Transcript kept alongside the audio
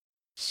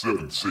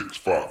7, 6,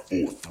 5,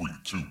 4, 3,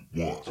 2, 1.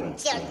 You'll never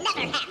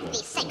have the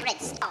sacred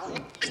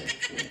stone.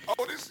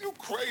 Oh, this you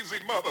crazy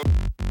mother...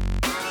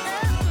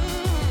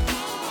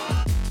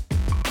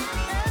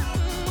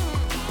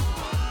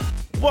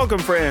 Welcome,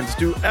 friends,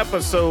 to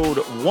episode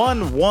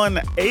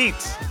 118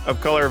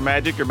 of Color of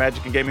Magic, your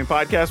Magic and Gaming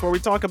podcast, where we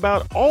talk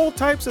about all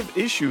types of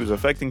issues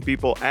affecting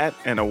people at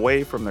and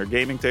away from their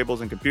gaming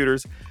tables and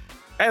computers.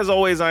 As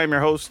always, I am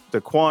your host,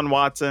 Daquan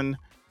Watson,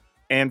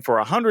 and for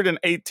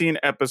 118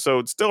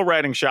 episodes, still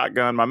riding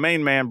shotgun, my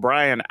main man,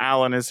 Brian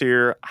Allen, is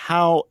here.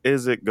 One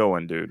it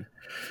going, dude?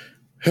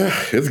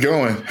 It's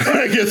going,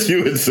 I guess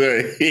you would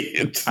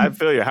say. I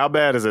feel you. How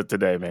bad is it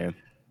today, man?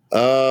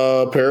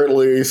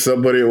 Apparently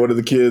somebody at one of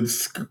the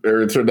kids,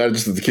 or not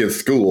just at the kids'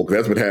 school,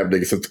 because that's been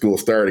happening since school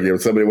started here,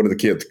 but somebody at one of the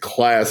kids'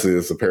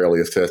 classes apparently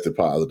has tested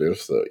positive.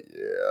 So,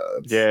 yeah.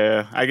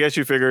 Yeah, I guess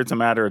you figure it's a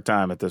matter of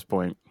time at this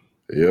point.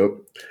 Yep.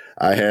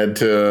 I had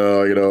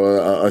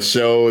to, a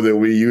show that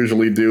we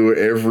usually do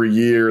every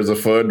year as a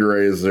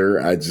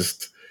fundraiser, I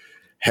just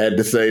had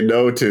to say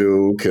no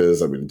to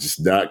because I'm just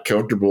not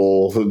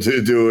comfortable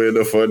doing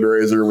a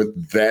fundraiser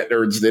with that,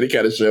 or just any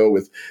kind of show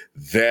with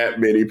that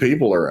many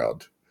people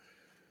around.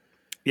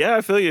 Yeah,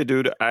 I feel you,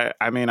 dude.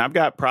 I mean, I've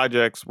got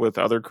projects with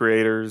other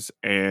creators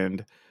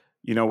and,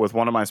 with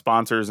one of my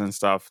sponsors and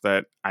stuff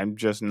that I'm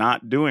just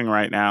not doing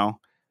right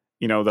now,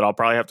 that I'll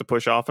probably have to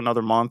push off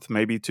another month,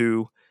 maybe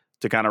two,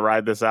 to kind of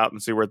ride this out and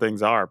see where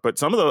things are. But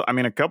some of those,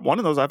 one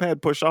of those I've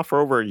had pushed off for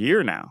over a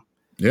year now.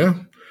 Yeah.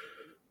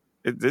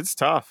 It's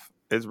tough.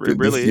 It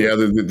really is. Yeah,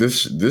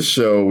 this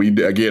show,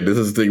 this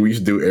is the thing we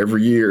used to do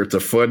every year. It's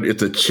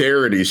a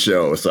charity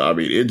show. So,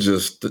 it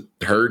just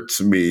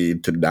hurts me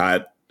to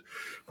not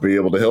be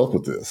able to help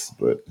with this.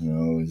 But,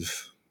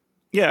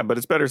 Yeah, but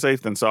it's better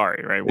safe than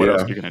sorry, right? What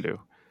else are you going to do?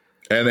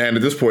 And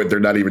at this point, they're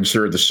not even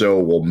sure the show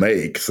will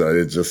make. So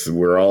it's just,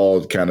 we're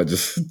all kind of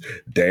just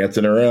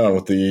dancing around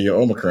with the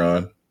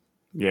Omicron.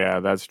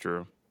 Yeah, that's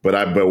true.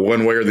 But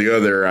one way or the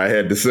other, I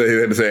had to say,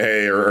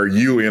 hey, are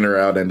you in or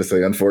out? And to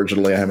say,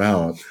 unfortunately, I'm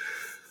out.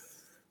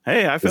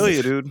 Hey, I feel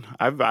you, dude.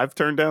 I've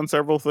turned down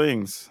several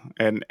things,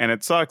 and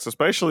it sucks,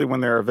 especially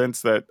when there are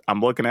events that I'm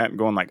looking at and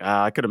going like,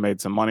 I could have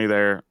made some money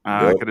there.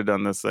 I could have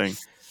done this thing,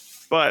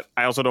 but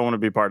I also don't want to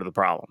be part of the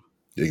problem.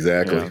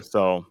 Exactly.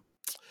 So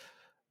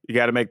you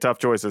got to make tough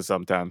choices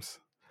sometimes.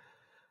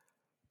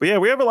 But yeah,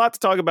 we have a lot to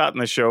talk about in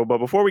the show. But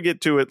before we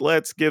get to it,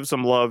 let's give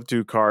some love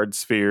to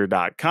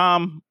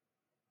Cardsphere.com,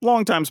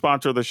 longtime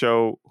sponsor of the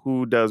show,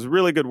 who does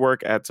really good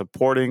work at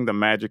supporting the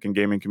Magic and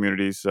gaming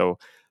communities. So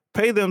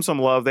pay them some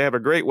love. They have a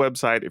great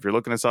website if you're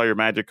looking to sell your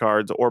Magic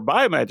cards or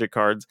buy Magic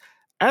cards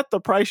at the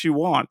price you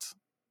want.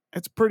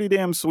 It's pretty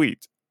damn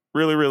sweet.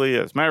 Really, really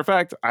is. Matter of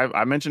fact,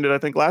 I mentioned it, I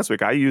think, last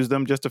week. I used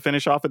them just to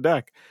finish off a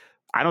deck.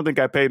 I don't think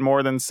I paid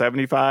more than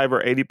 75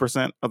 or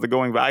 80% of the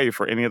going value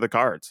for any of the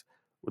cards,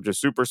 which is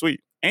super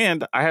sweet.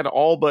 And I had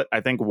all but, I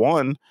think,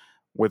 one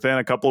within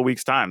a couple of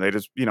weeks' time. They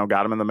just,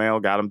 got them in the mail,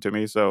 got them to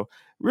me. So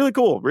really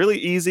cool, really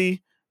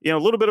easy. A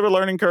little bit of a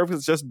learning curve.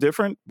 It's just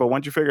different. But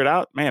once you figure it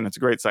out, man, it's a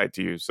great site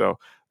to use. So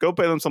go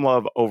pay them some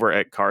love over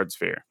at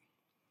Cardsphere.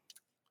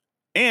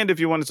 And if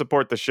you want to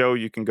support the show,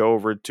 you can go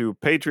over to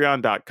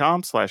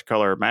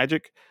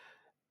patreon.com/colorofmagic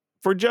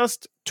for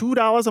just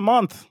 $2 a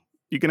month.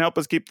 You can help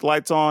us keep the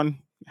lights on,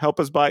 help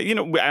us buy, as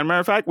a matter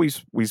of fact, we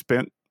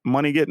spent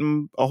money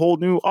getting a whole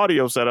new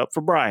audio setup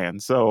for Brian.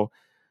 So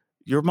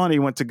your money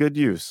went to good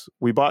use.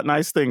 We bought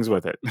nice things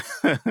with it.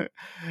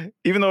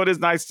 Even though it is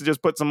nice to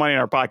just put some money in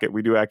our pocket,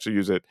 we do actually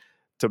use it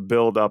to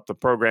build up the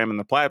program and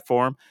the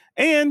platform.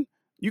 And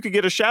you could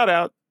get a shout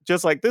out,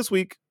 just like this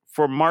week,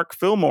 for Mark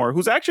Fillmore,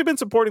 who's actually been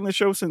supporting the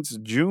show since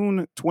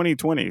June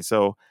 2020.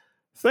 So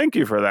thank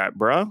you for that,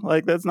 bruh.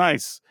 Like, that's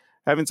nice.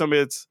 Having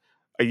somebody that's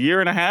a year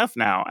and a half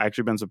now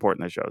actually been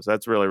supporting the shows.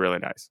 That's really, really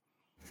nice.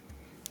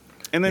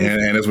 And then,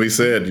 and as we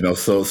said,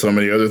 so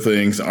many other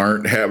things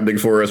aren't happening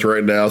for us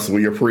right now. So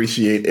we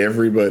appreciate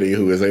everybody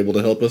who is able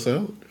to help us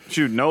out.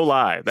 Shoot, no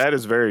lie. That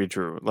is very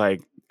true.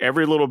 Like,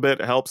 every little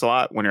bit helps a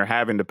lot when you're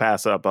having to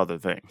pass up other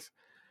things.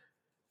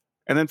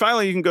 And then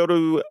finally, you can go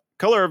to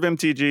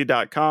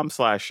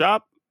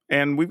colorofmtg.com/shop.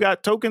 And we've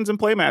got tokens and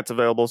playmats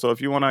available. So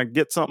if you want to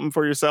get something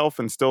for yourself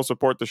and still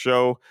support the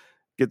show,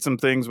 get some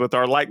things with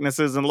our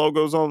likenesses and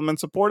logos on them and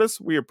support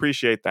us, we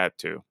appreciate that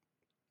too.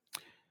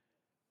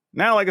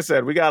 Now, like I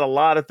said, we got a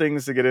lot of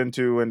things to get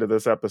into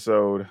this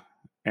episode.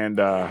 And,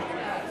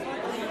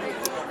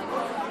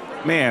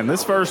 man,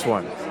 this first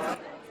one,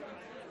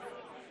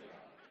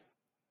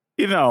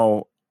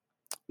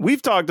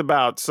 we've talked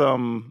about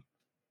some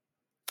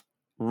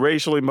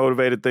racially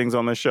motivated things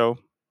on this show.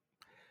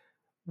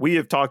 We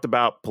have talked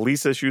about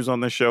police issues on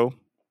this show.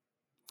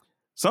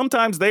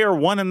 Sometimes they are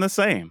one and the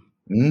same.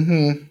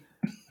 Mm-hmm.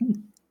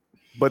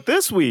 But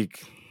this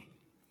week,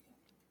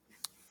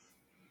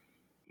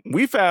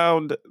 we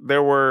found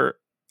there were,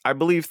 I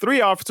believe,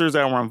 3 officers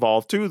that were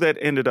involved, 2 that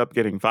ended up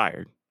getting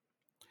fired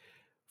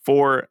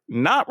for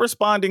not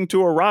responding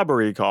to a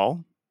robbery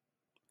call.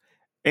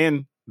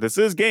 And this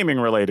is gaming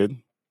related.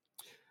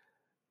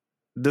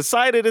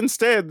 decided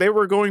instead they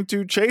were going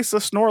to chase a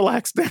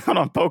Snorlax down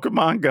on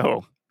Pokemon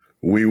Go.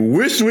 We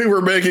wish we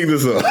were making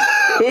this up.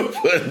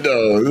 But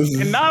no.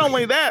 And not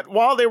only that,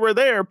 while they were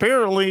there,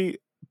 apparently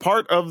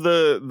part of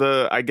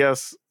the I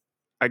guess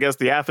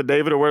the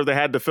affidavit or whatever they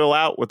had to fill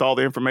out with all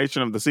the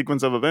information of the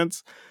sequence of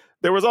events,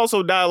 there was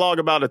also dialogue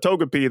about a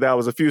Togepi that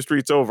was a few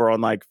streets over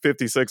on like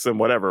 56 and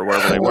wherever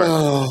they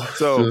were.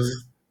 So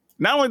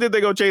not only did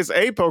they go chase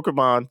a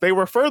Pokemon, they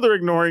were further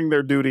ignoring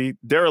their duty,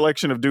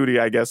 dereliction of duty,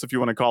 I guess, if you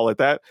want to call it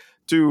that,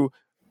 to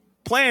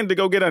plan to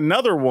go get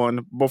another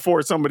one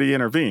before somebody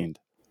intervened.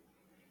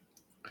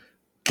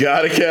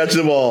 Gotta catch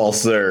them all,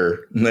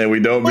 sir. And we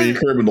don't mean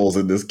criminals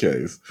in this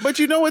case. But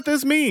you know what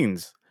this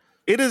means?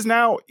 It is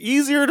now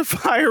easier to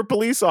fire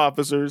police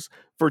officers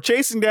for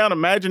chasing down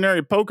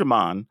imaginary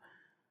Pokemon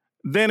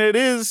than it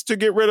is to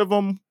get rid of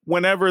them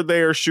whenever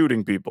they are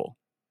shooting people.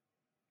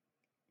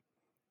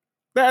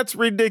 That's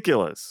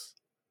ridiculous.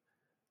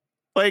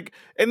 Like,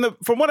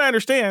 from what I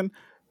understand,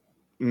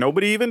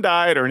 nobody even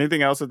died or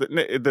anything else at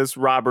this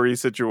robbery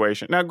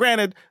situation. Now,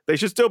 granted, they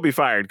should still be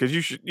fired because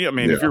if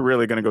you're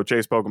really going to go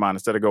chase Pokemon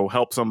instead of go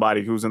help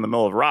somebody who's in the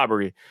middle of a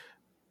robbery,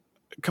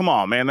 come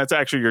on, man, that's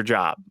actually your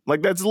job.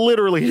 Like, that's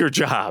literally your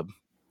job.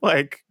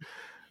 Like,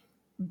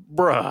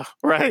 bruh,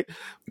 right?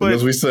 But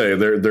as we say,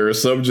 there are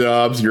some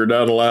jobs you're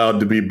not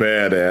allowed to be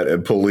bad at,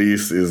 and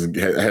police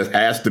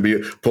has to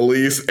be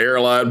police,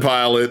 airline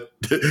pilot,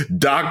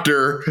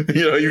 doctor.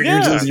 You're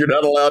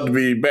not allowed to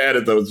be bad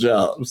at those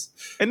jobs.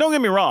 And don't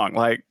get me wrong,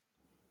 like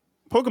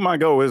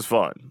Pokemon Go is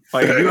fun.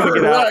 Like if you want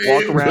to get out,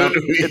 walk around,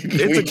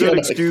 it's a good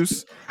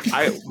excuse.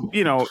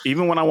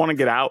 Even when I want to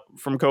get out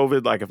from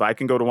COVID, like if I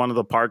can go to one of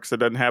the parks that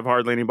doesn't have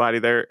hardly anybody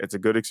there, it's a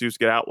good excuse to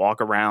get out, walk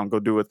around, go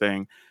do a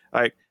thing.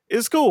 Like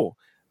it's cool.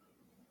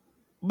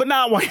 But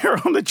not while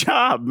you're on the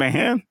job,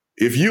 man.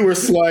 If you were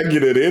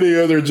slacking at any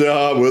other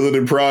job other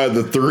than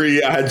probably the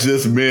three I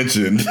just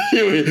mentioned,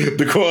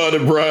 Daquan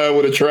and Brian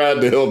would have tried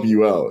to help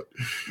you out.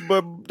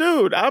 But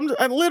dude, I'm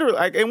literally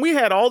like, and we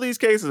had all these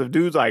cases of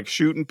dudes like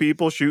shooting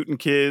people, shooting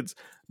kids,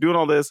 doing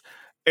all this,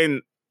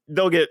 and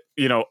they'll get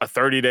a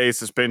 30-day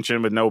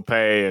suspension with no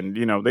pay, and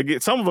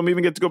some of them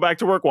even get to go back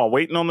to work while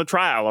waiting on the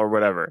trial or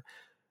whatever.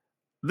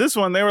 This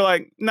one, they were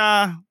like,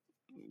 nah,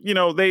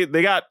 they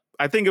got.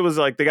 I think it was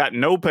like they got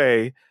no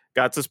pay,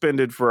 got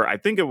suspended for, I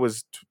think it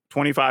was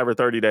 25 or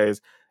 30 days,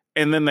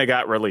 and then they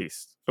got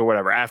released or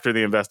whatever after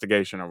the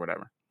investigation or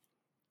whatever.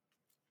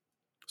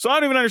 So I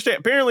don't even understand.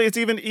 Apparently, it's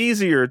even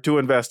easier to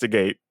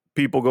investigate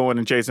people going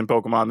and chasing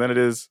Pokemon than it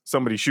is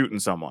somebody shooting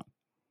someone.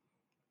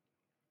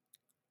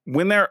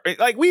 When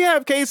we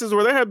have cases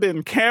where there have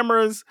been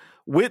cameras,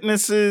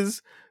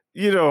 witnesses,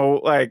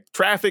 like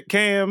traffic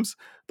cams,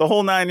 the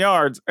whole 9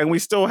 yards, and we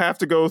still have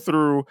to go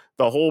through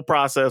the whole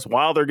process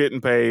while they're getting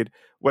paid,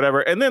 whatever.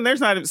 And then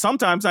there's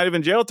sometimes not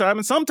even jail time,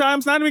 and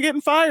sometimes not even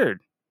getting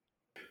fired.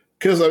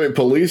 Because,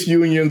 police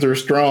unions are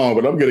strong,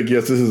 but I'm going to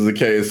guess this is the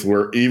case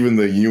where even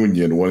the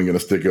union wasn't going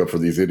to stick up for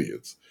these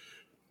idiots.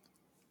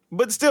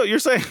 But still, you're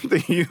saying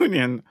the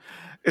union,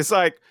 it's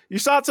like, you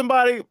shot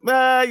somebody,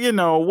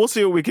 we'll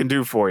see what we can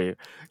do for you.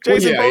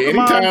 Jason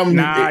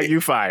Pokemon, you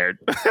fired.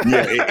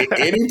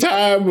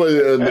 Anytime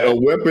a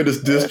weapon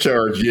is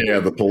discharged,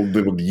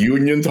 the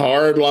union's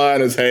hard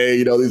line is,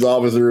 hey, these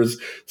officers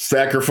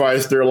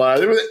sacrificed their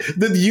lives.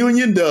 The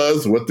union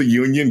does what the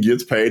union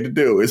gets paid to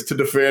do, is to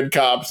defend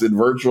cops in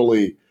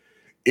virtually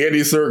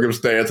any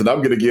circumstance. And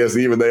I'm going to guess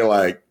even they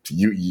like,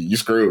 you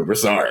screwed, we're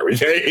sorry.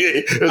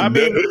 I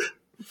mean,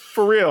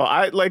 for real,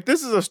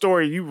 this is a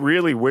story you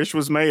really wish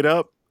was made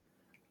up.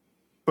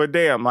 But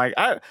damn, like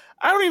I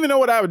don't even know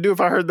what I would do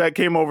if I heard that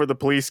came over the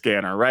police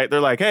scanner, right?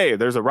 They're like, hey,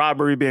 there's a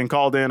robbery being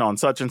called in on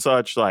such and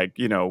such. Like,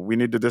 we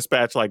need to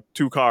dispatch like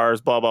 2 cars,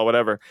 blah, blah,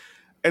 whatever.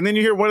 And then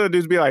you hear one of the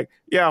dudes be like,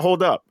 yeah,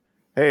 hold up.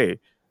 Hey,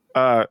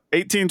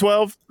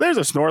 1812, there's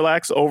a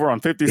Snorlax over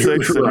on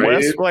 56 and right.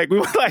 West. Like, we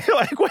were like,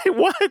 wait,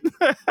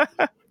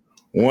 what?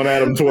 One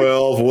Adam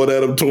 12, one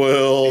Adam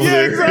 12.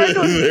 Yeah,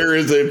 exactly. There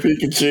is a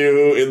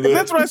Pikachu in the. And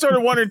that's what I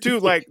started wondering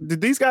too. Like,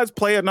 did these guys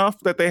play enough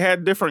that they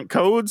had different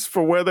codes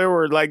for where there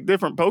were like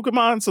different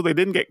Pokemon, so they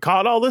didn't get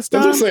caught all this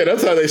time? That's what I'm saying.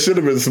 That's how they should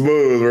have been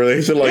smooth. Where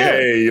they should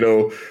hey,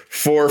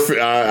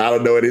 I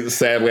don't know any.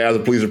 Sadly, I was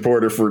a police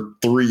reporter for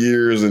 3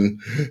 years and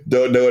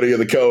don't know any of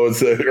the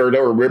codes or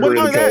don't remember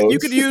any of the codes.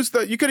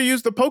 You could have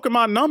used the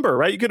Pokemon number,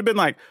 right? You could have been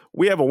like,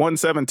 we have a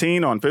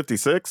 117 on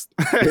 56,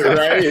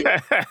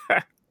 right?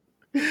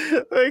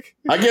 Like,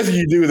 I guess if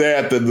you do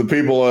that, then the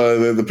people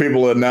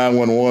at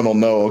 911 will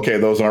know. Okay,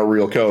 those aren't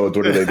real codes.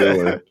 What are they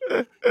doing?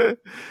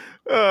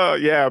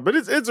 Yeah, but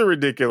it's a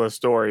ridiculous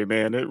story,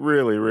 man. It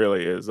really,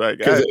 really is. Like,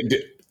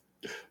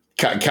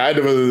 kind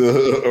of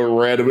a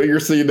random. You're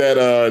seeing that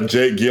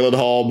Jake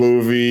Gyllenhaal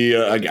movie.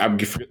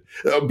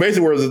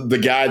 Basically, where the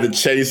guy that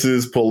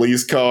chases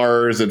police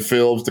cars and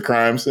films the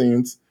crime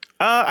scenes.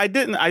 I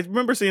didn't. I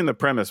remember seeing the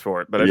premise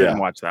for it, but I didn't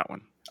watch that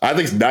one. I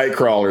think it's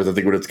Nightcrawlers, I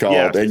think what it's called.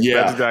 Yes, and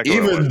exactly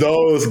even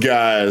those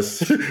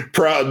guys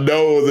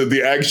know that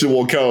the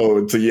actual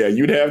code. So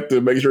you'd have to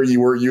make sure you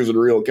weren't using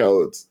real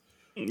codes.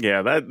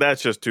 Yeah,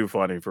 that's just too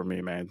funny for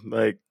me, man.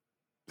 Like,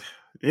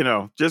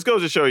 just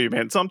goes to show you,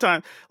 man.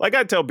 Sometimes, like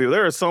I tell people,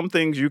 there are some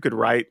things you could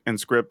write and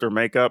script or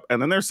make up,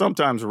 and then there's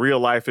sometimes real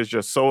life is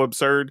just so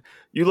absurd.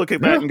 You look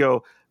at that and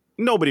go,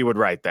 nobody would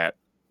write that.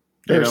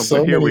 There's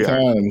so many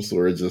times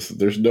where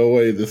there's no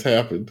way this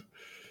happened.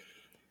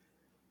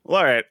 Well,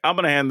 all right, I'm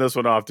going to hand this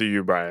one off to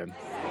you, Brian.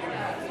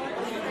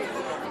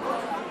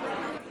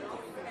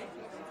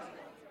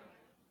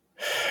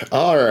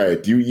 All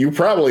right, you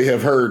probably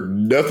have heard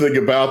nothing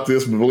about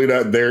this, but believe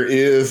it, there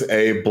is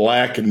a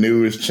black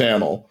news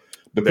channel.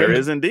 There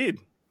is indeed.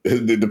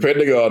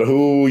 Depending on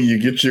who you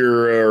get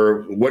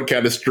or what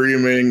kind of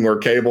streaming or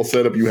cable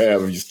setup you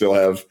have, if you still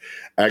have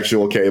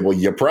actual cable,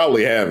 you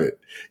probably have it.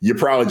 You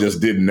probably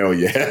just didn't know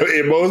you have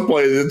it. In most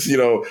places,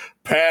 it's,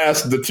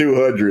 past the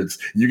 200s.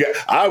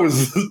 I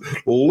was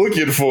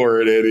looking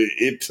for it, and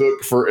it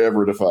took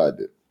forever to find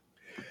it.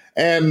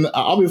 And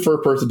I'll be the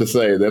first person to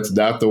say that's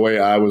not the way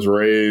I was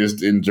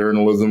raised in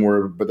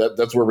journalism, but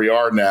that's where we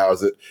are now.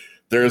 Is that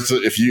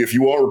if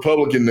you want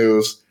Republican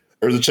news,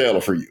 there's a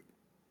channel for you.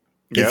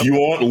 Yep. If you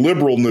want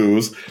liberal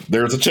news,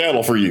 there's a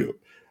channel for you.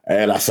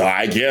 And so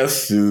I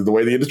guess the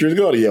way the industry is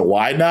going,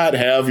 why not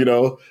have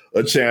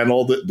a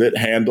channel that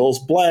handles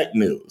black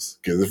news?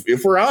 Because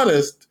if we're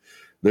honest,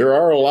 there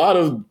are a lot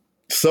of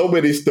so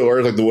many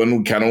stories like the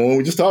one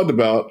we just talked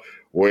about,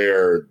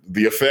 where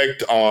the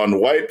effect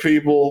on white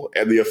people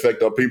and the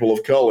effect on people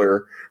of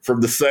color from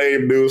the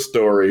same news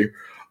story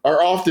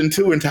are often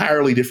two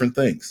entirely different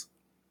things.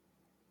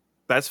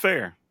 That's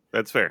fair.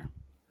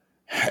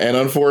 And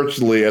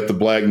unfortunately, at the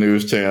Black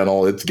News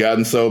Channel, it's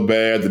gotten so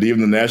bad that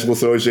even the National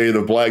Association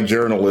of Black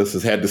Journalists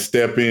has had to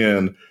step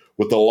in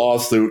with a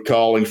lawsuit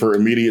calling for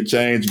immediate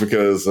change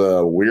because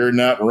we're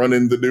not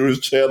running the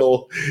news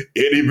channel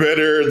any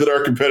better than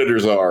our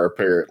competitors are,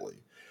 apparently.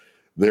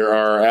 There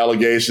are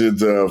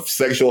allegations of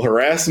sexual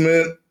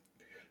harassment,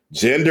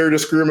 gender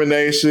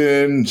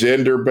discrimination,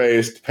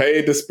 gender-based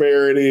pay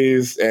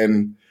disparities,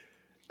 and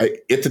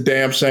it's a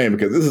damn shame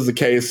because this is a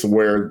case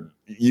where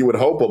you would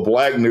hope a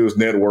black news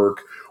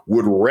network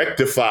would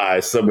rectify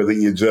some of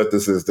the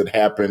injustices that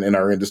happen in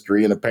our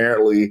industry, and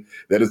apparently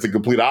that is the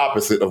complete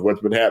opposite of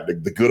what's been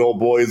happening. The good old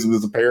boys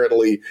is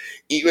apparently,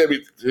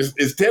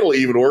 it's totally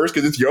even worse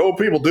because it's your old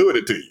people doing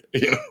it to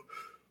you.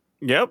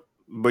 Yep.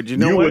 But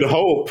you would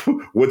hope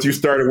once you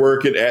started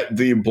working at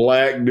the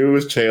Black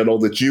News Channel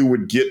that you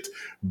would get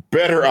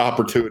better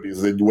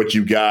opportunities than what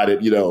you got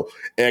at,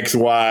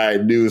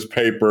 XY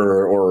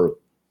newspaper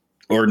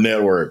or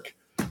network.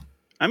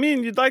 I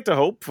mean, you'd like to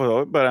hope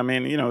for it, but I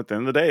mean, at the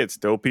end of the day, it's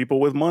still people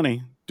with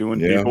money doing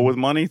people with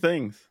money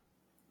things.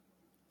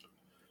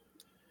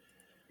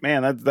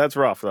 Man, that's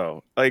rough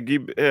though. Like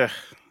you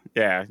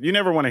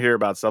never want to hear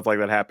about stuff like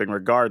that happening,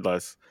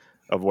 regardless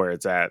of where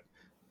it's at.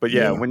 But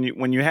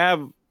when you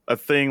have a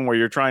thing where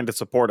you're trying to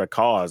support a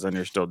cause and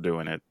you're still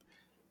doing it,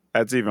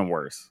 that's even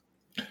worse.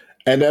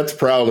 And that's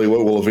probably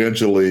what will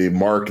eventually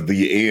mark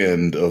the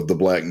end of the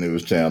Black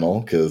News Channel.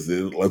 Because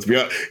let's be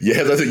honest,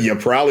 as I said, you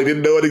probably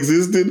didn't know it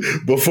existed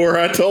before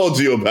I told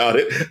you about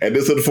it. And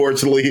this,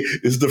 unfortunately,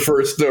 is the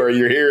first story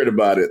you're hearing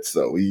about it.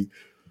 So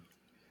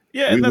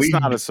that's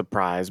not a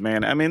surprise,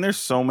 man. I mean, there's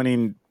so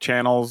many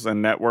channels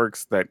and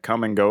networks that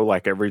come and go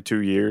like every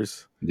 2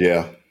 years.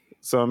 Yeah.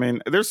 So, I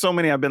mean, there's so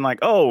many I've been like,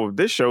 oh,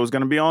 this show is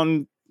going to be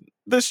on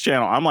this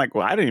channel. I'm like,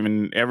 well, I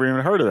didn't ever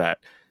even heard of that.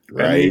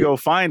 Right. And then you go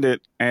find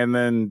it, and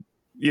then,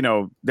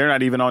 they're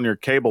not even on your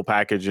cable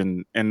package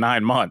in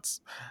 9 months.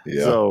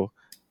 Yeah. So,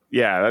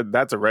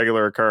 that's a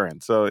regular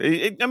occurrence. So,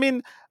 I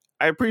mean,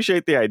 I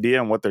appreciate the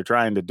idea and what they're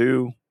trying to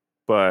do,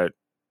 but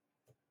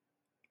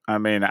I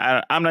mean,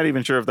 I'm not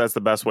even sure if that's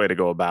the best way to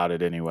go about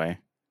it anyway.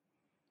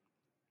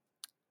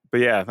 But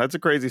yeah, that's a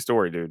crazy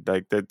story, dude.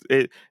 Like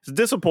it's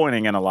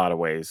disappointing in a lot of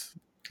ways.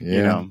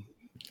 Yeah.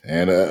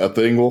 And a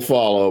thing will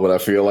follow, but I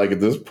feel like at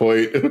this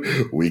point,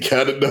 we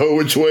kind of know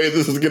which way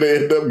this is going to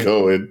end up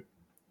going.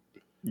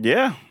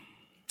 Yeah.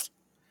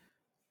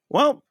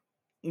 Well,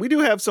 we do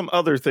have some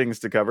other things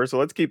to cover, so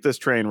let's keep this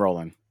train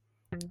rolling.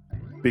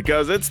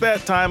 Because it's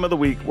that time of the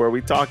week where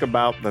we talk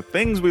about the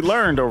things we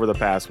learned over the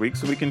past week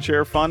so we can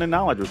share fun and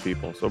knowledge with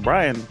people. So,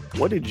 Brian,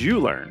 what did you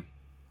learn?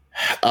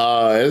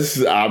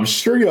 I'm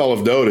sure y'all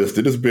have noticed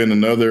it has been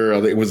another, I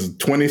think it was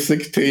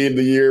 2016,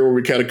 the year where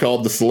we kind of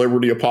called the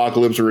celebrity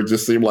apocalypse, where it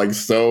just seemed like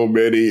so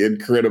many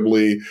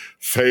incredibly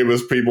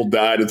famous people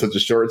died in such a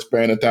short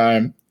span of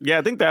time. Yeah,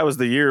 I think that was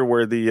the year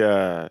where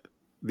the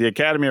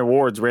Academy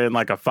Awards ran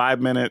like a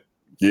 5-minute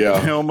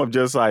film of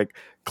just like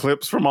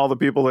clips from all the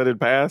people that had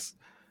passed.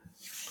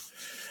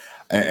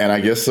 And I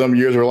guess some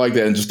years are like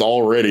that. And just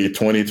already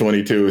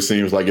 2022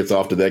 seems like it's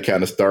off to that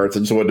kind of start. So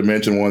I just wanted to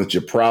mention one that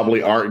you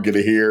probably aren't going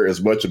to hear as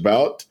much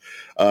about.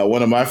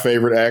 One of my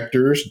favorite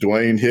actors,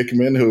 Dwayne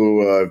Hickman,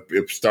 who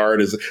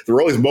starred as the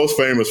role he's most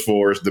famous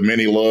for is The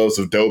Many Loves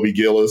of Dobie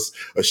Gillis,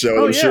 a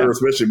show I'm sure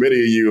especially many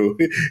of you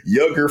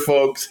younger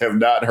folks have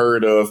not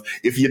heard of.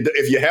 If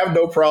you have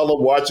no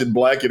problem watching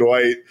black and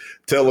white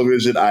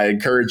television, I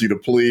encourage you to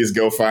please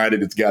go find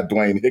it. It's got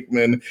Dwayne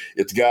Hickman.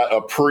 It's got a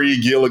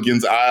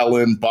pre-Gilligan's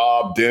Island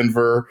Bob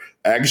Denver,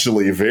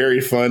 actually very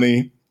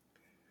funny.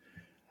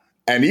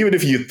 And even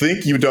if you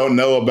think you don't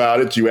know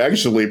about it, you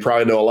actually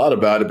probably know a lot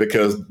about it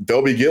because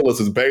Dobie Gillis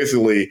is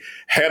basically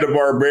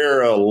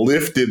Hanna-Barbera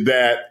lifted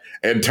that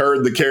and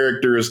turned the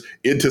characters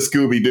into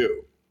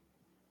Scooby-Doo.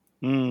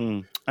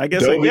 I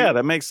guess,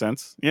 that makes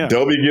sense. Yeah.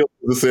 Dobie Gillis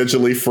was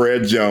essentially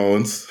Fred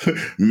Jones.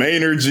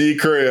 Maynard G.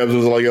 Krebs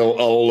was like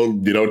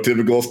a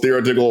typical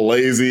stereotypical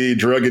lazy,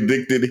 drug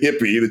addicted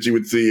hippie that you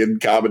would see in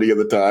comedy at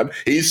the time.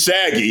 He's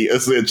Shaggy,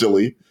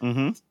 essentially.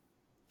 Mm-hmm.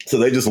 So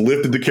they just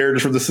lifted the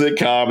characters from the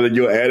sitcom, and then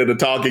you added a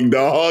talking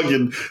dog,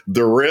 and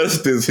the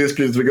rest is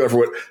history. Has been going for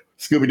what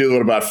Scooby-Doo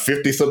is about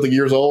 50-something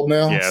years old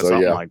now. Yeah, so,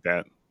 something like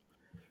that.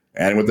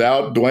 And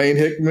without Dwayne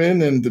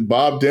Hickman and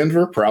Bob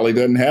Denver, probably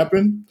doesn't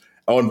happen.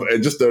 Oh,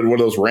 and just one of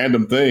those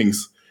random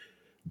things.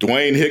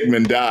 Dwayne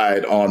Hickman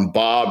died on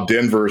Bob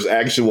Denver's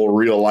actual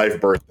real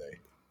life birthday.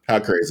 How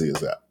crazy is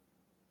that?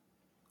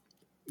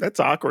 That's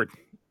awkward.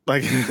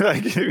 Like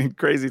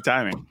crazy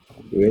timing.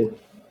 Yeah.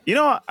 You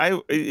know,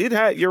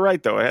 you're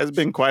right though. It has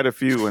been quite a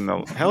few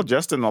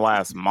just in the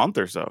last month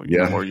or so. You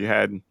know, where you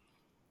had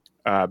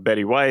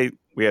Betty White,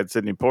 we had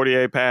Sidney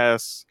Poitier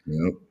pass.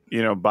 Yep.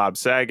 You know, Bob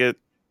Saget.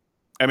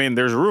 I mean,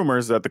 there's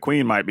rumors that the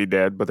Queen might be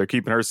dead, but they're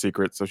keeping her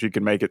secret so she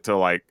can make it till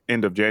like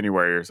end of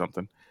January or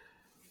something.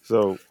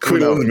 So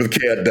Queen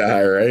Elizabeth can't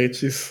die, right?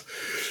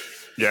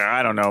 Yeah,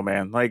 I don't know,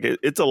 man. Like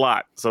it's a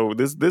lot. So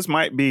this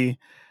might be,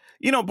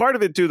 you know, part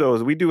of it too. Though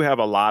is we do have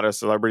a lot of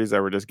celebrities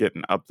that were just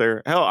getting up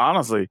there. Hell,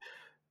 honestly,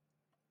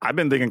 I've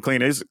been thinking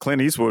Clint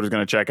Eastwood is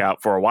going to check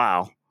out for a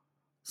while.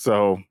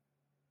 So,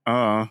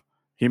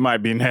 he might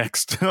be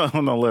next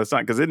on the list.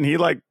 Because isn't he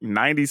like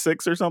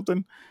 96 or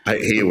something?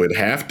 He would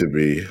have to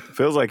be.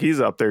 Feels like he's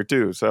up there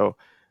too. So,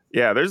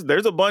 yeah,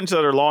 there's a bunch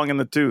that are long in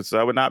the tooth. So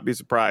I would not be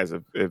surprised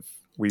if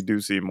we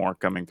do see more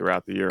coming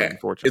throughout the year,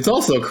 unfortunately. It's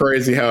also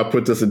crazy how it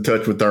puts us in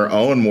touch with our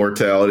own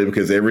mortality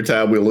because every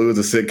time we lose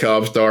a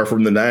sitcom star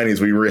from the 90s,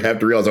 we have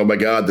to realize, oh my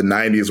God, the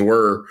 90s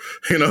were,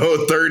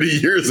 30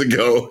 years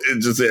ago.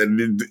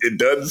 It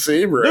doesn't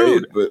seem right.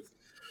 Dude, but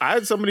I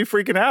had somebody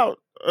freaking out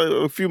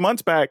a few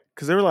months back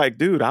because they were like,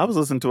 dude, I was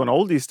listening to an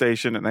oldie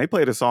station and they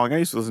played a song I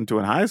used to listen to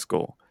in high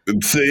school.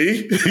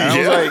 See? And I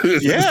was like,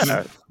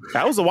 yeah,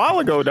 that was a while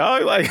ago,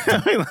 dog.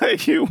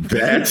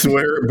 That's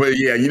where, but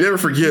yeah, you never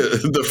forget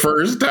the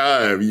first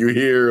time you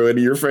hear one of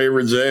your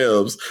favorite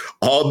jams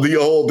on the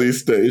oldie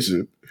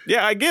station.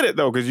 Yeah, I get it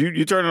though, because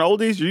you turn on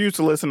oldies, you used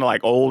to listen to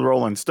like old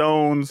Rolling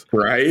Stones,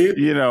 right?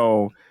 You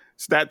know,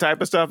 that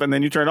type of stuff, and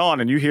then you turn on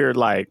and you hear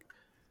like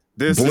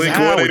this Blink is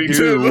how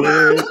 182. we do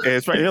it.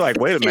 It's right. You're like,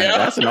 wait a minute,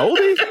 that's an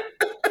oldie.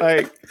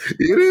 Like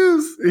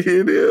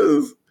it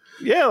is.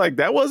 Yeah, like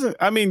that wasn't,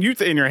 I mean,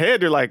 in your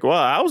head, you're like, well,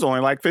 I was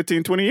only like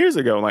 15, 20 years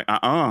ago. Like,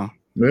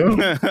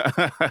 Yeah.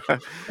 I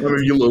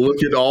mean, you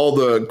look at all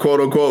the quote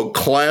unquote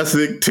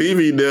classic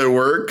TV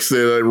networks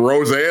and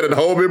Roseanne and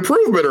Home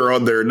Improvement are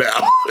on there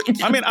now.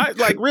 I mean,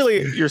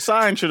 really, your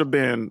sign should have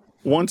been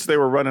once they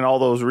were running all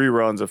those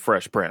reruns of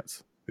Fresh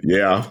Prince.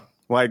 Yeah.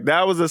 Like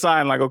that was a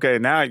sign like, okay,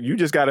 now you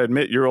just got to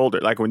admit you're older.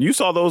 Like when you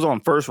saw those on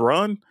first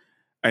run,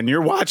 and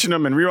you're watching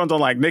them and reruns on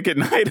like Nick at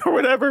Night or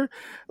whatever,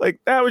 like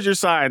that was your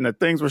sign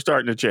that things were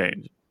starting to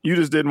change. You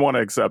just didn't want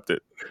to accept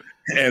it.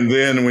 And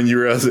then when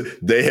you realize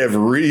they have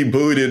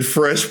rebooted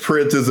Fresh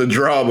Prince as a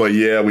drama,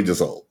 yeah, we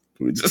just old.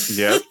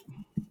 Yeah.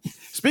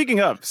 Speaking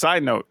of,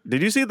 side note,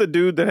 did you see the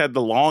dude that had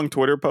the long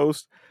Twitter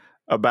post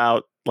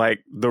about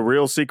like the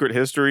real secret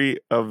history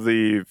of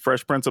the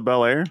Fresh Prince of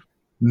Bel-Air?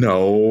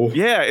 No.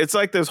 Yeah, it's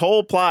like this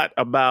whole plot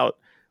about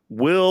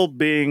Will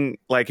being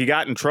like he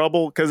got in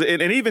trouble because it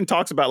even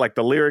talks about like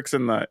the lyrics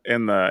in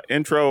the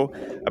intro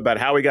about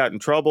how he got in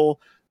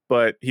trouble,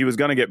 but he was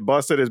going to get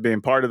busted as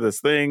being part of this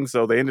thing.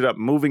 So they ended up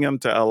moving him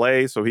to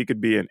LA so he could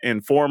be an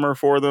informer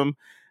for them.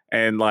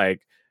 And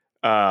like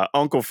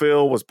Uncle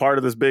Phil was part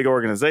of this big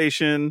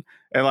organization.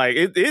 And like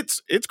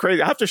it's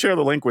crazy. I have to share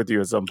the link with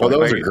you at some point. Oh,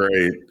 those are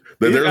great.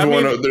 There's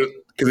one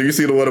because you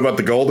see the one about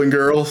the Golden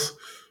Girls.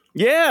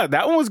 Yeah,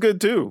 that one was good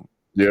too.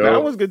 Yeah, that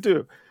one was good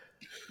too.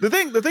 The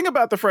thing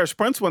about the Fresh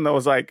Prince one, though,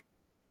 is like,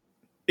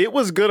 it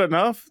was good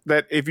enough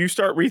that if you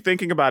start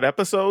rethinking about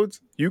episodes,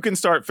 you can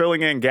start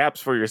filling in gaps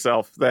for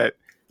yourself that,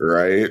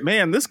 right,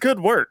 man, this could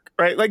work,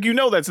 right? Like,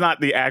 that's not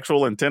the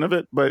actual intent of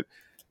it, but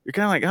you're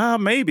kind of like,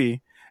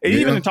 maybe. It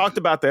even talked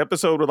about the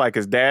episode where like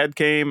his dad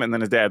came and then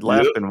his dad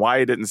left and why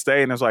he didn't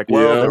stay. And it's like,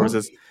 well, there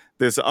was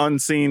this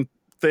unseen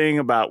thing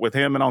about with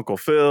him and Uncle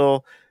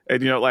Phil.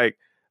 And, like,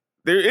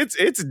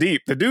 it's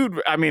deep. The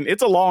dude, I mean,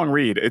 it's a long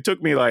read. It took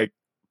me like,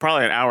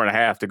 probably an hour and a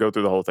half to go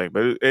through the whole thing,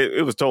 but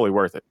it was totally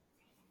worth it.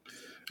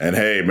 And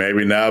hey,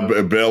 maybe now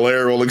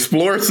Bel-Air will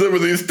explore some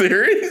of these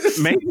theories.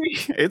 Maybe.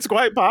 It's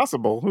quite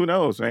possible. Who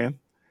knows, man?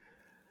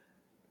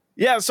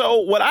 Yeah, so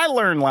what I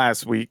learned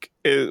last week,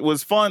 it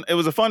was fun. It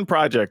was a fun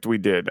project we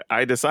did.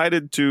 I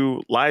decided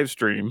to live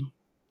stream.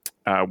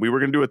 We were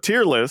going to do a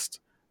tier list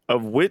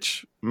of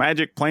which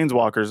Magic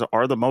Planeswalkers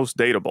are the most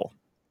dateable,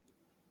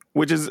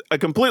 which is a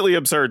completely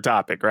absurd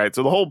topic, right?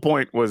 So the whole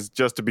point was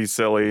just to be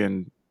silly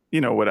and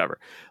whatever.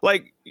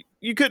 Like,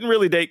 you couldn't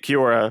really date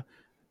Kiora,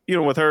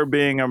 with her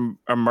being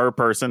a mer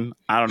person.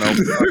 I don't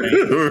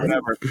know.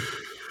 Whatever.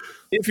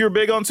 if you're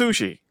big on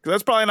sushi, because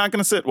that's probably not going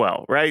to sit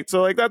well, right?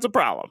 So like that's a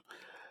problem.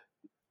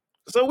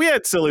 So we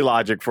had silly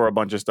logic for a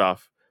bunch of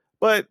stuff.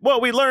 But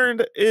what we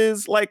learned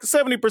is like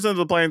 70% of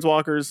the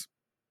planeswalkers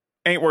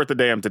ain't worth a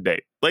damn to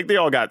date. Like they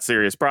all got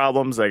serious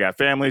problems. They got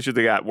family issues.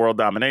 They got world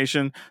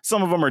domination.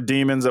 Some of them are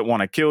demons that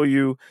want to kill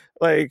you.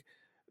 Like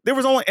there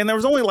was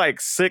only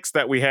like 6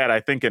 that we had, I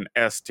think, in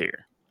S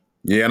tier.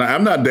 Yeah, and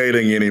I'm not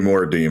dating any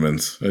more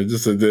demons.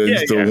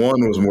 The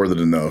one was more than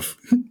enough.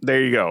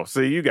 There you go.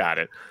 See, you got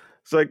it.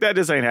 So like that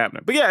just ain't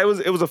happening. But yeah, it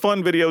was a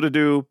fun video to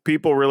do.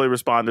 People really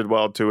responded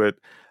well to it.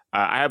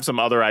 I have some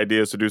other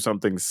ideas to do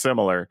something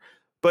similar,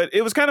 but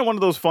it was kind of one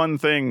of those fun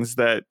things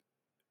that,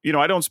 you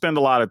know, I don't spend a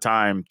lot of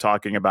time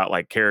talking about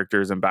like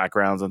characters and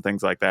backgrounds and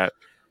things like that.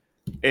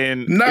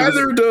 And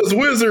neither does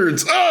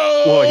Wizards.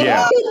 Oh, well,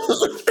 yeah,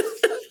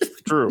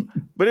 true.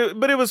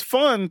 But it was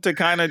fun to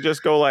kind of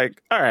just go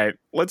like, all right,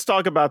 let's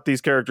talk about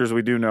these characters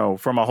we do know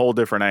from a whole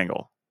different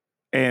angle,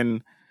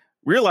 and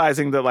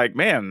realizing that like,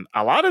 man,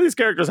 a lot of these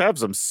characters have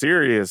some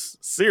serious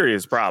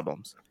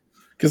problems.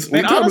 Because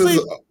honestly.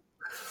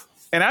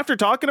 And after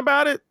talking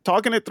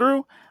it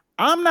through,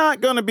 I'm not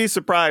going to be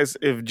surprised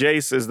if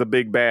Jace is the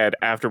big bad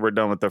after we're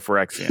done with the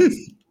Phyrexians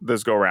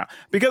this go around.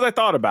 Because I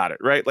thought about it,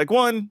 right? Like,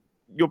 one,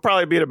 you'll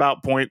probably be at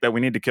about point that we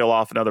need to kill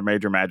off another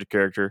major Magic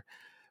character.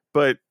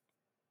 But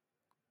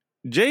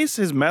Jace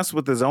has messed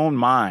with his own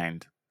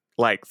mind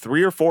like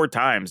 3 or 4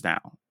 times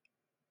now.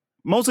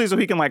 Mostly so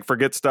he can like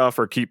forget stuff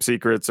or keep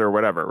secrets or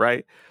whatever,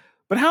 right?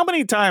 But how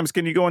many times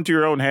can you go into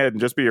your own head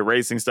and just be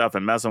erasing stuff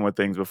and messing with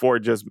things before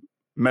it just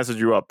messes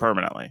you up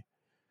permanently?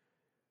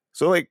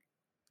 So, like,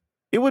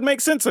 it would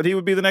make sense that he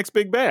would be the next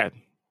big bad.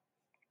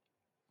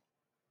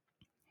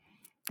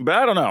 But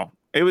I don't know.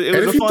 It was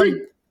a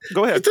fun...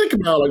 Go ahead. Think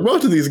about, like,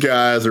 most of these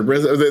guys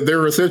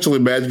they're essentially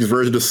Magic's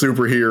version of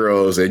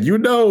superheroes. And you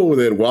know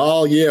that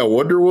while, yeah,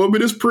 Wonder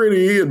Woman is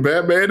pretty and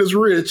Batman is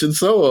rich and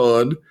so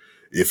on,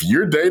 if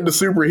you're dating a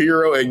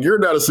superhero and you're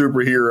not a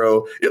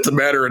superhero, it's a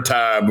matter of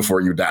time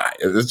before you die.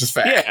 It's just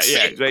facts.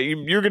 Yeah.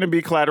 You're going to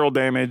be collateral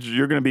damage.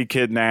 You're going to be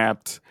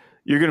kidnapped.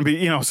 You're going to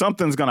be,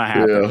 something's going to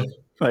happen. Yeah.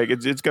 Like,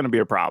 it's going to be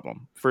a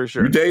problem, for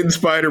sure. You dating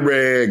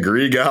Spider-Man,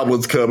 Green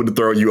Goblin's coming to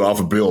throw you off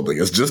a building.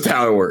 It's just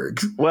how it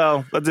works.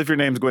 Well, that's if your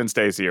name's Gwen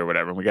Stacy or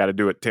whatever. We got to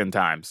do it 10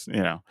 times,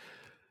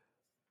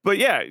 But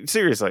yeah,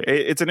 seriously,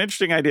 it's an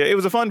interesting idea. It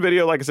was a fun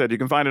video. Like I said, you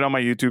can find it on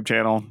my YouTube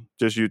channel,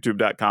 just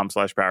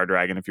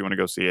youtube.com/PowerDragon if you want to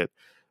go see it.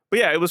 But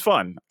yeah, it was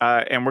fun.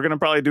 And we're going to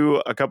probably do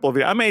a couple of,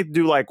 I may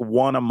do like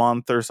one a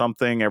month or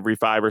something every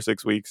 5 or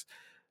 6 weeks.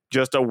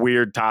 Just a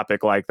weird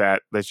topic like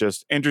that. That's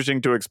just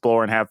interesting to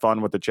explore and have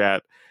fun with the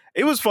chat.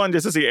 It was fun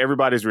just to see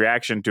everybody's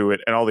reaction to it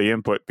and all the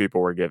input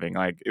people were giving.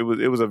 Like it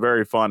was a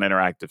very fun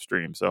interactive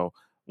stream. So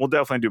we'll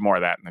definitely do more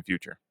of that in the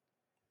future.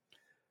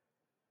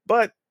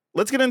 But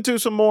let's get into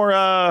some more,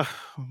 what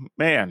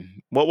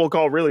we'll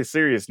call really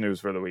serious news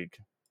for the week.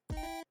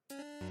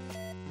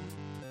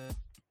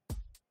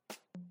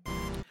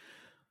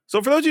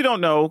 So for those of you who don't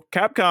know,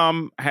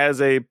 Capcom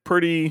has a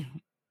pretty,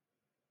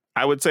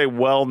 I would say,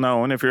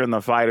 well-known, if you're in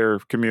the fighter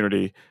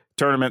community,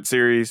 tournament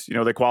series.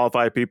 They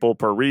qualify people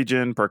per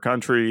region, per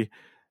country,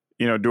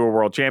 do a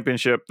world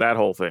championship, that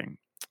whole thing.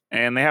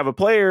 And they have a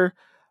player,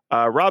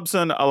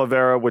 Robson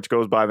Oliveira, which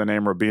goes by the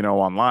name Rubino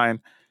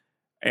online.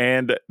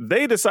 And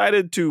they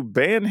decided to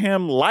ban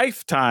him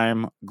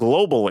lifetime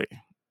globally.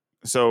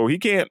 So he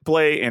can't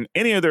play in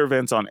any of their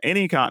events on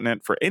any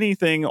continent for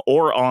anything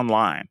or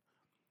online.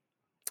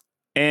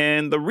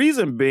 And the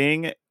reason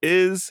being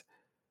is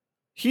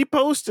he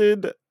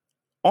posted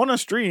on a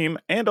stream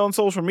and on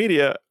social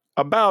media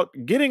about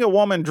getting a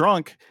woman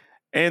drunk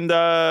and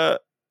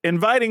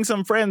inviting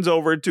some friends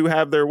over to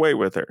have their way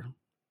with her.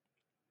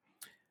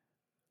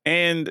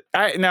 And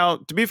now,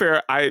 to be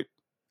fair, I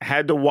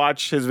had to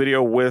watch his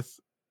video with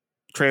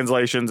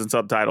translations and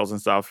subtitles and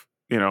stuff,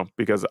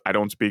 because I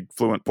don't speak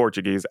fluent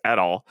Portuguese at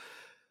all.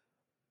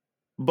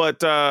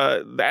 But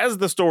as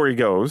the story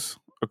goes,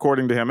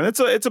 according to him, and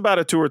it's about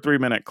a 2 or 3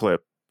 minute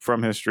clip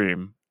from his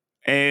stream,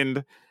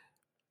 and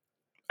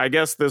I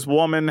guess this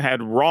woman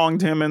had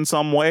wronged him in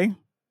some way.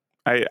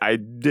 I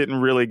didn't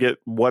really get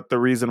what the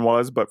reason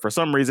was, but for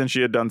some reason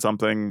she had done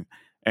something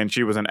and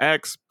she was an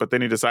ex, but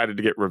then he decided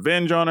to get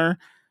revenge on her.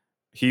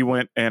 He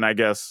went and I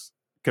guess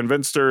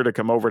convinced her to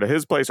come over to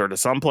his place or to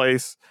some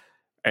place,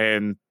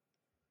 and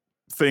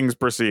things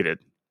proceeded.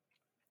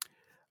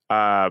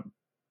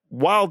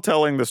 While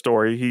telling the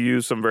story, he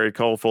used some very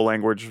colorful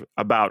language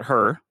about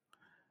her,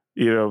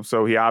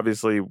 so he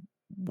obviously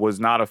was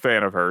not a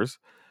fan of hers.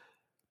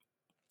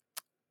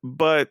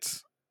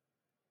 But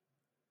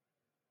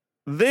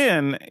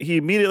then he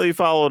immediately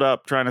followed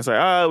up trying to say,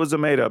 it was a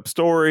made up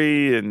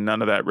story and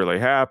none of that really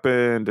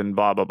happened and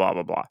blah, blah, blah,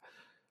 blah, blah.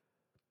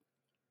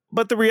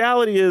 But the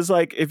reality is,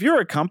 like, if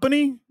you're a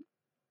company,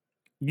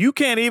 you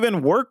can't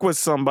even work with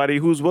somebody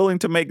who's willing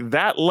to make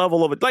that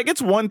level of it. Like,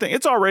 it's one thing.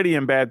 It's already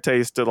in bad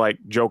taste to like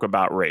joke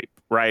about rape,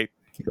 right?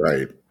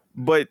 Right.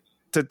 But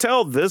to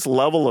tell this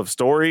level of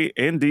story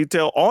in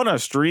detail on a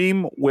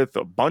stream with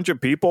a bunch of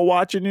people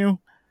watching you,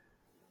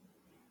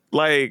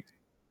 like,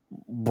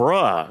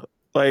 bruh,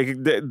 Like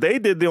they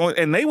did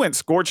and they went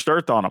scorched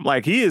earth on him.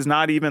 Like he is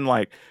not even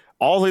like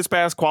all his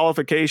past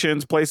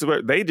qualifications, places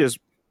where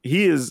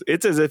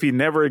it's as if he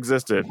never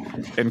existed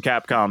in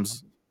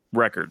Capcom's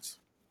records.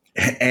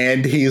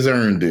 And he's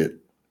earned it.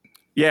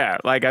 Yeah,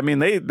 like I mean,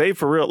 they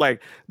for real,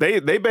 like they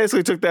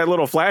basically took that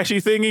little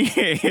flashy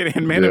thingy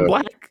in Men in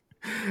Black,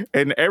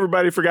 and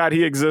everybody forgot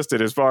he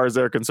existed as far as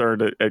they're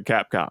concerned at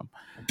Capcom.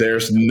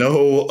 There's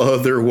no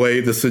other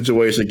way the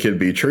situation can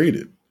be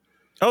treated.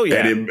 Oh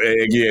yeah, and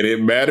again,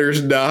 it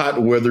matters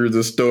not whether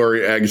the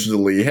story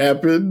actually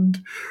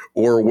happened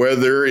or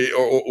whether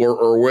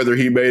whether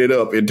he made it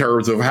up in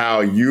terms of how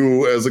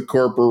you as a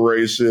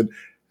corporation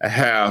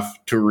have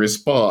to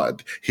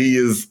respond. He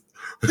is,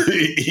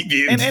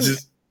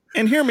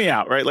 and hear me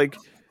out, right? Like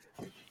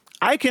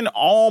I can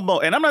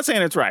almost, and I'm not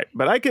saying it's right,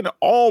 but I can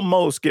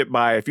almost get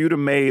by if you'd have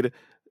made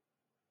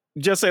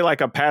just say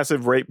like a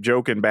passive rape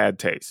joke in bad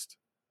taste,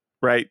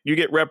 right? You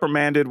get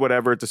reprimanded,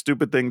 whatever. It's a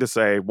stupid thing to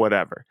say,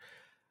 whatever.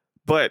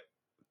 But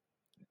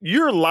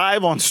you're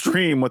live on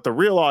stream with the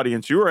real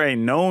audience. You're a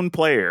known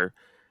player,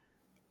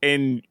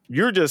 and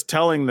you're just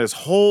telling this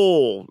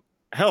whole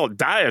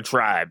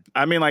diatribe.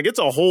 I mean, like it's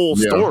a whole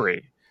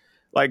story,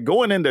 like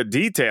going into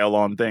detail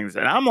on things.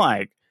 And I'm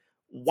like,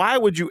 why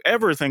would you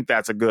ever think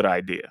that's a good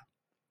idea?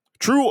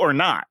 True or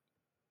not,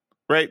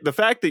 right? The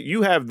fact that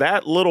you have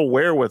that little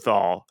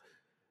wherewithal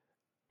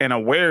and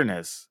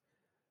awareness,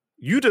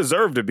 you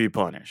deserve to be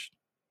punished.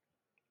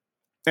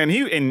 And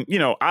you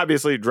know,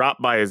 obviously dropped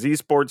by his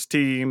esports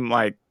team,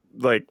 like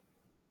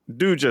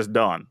dude just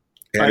done.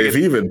 And like, if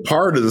even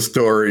part of the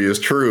story is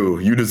true,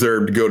 you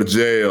deserve to go to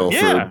jail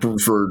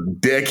for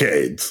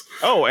decades.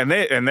 Oh, and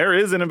there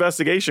is an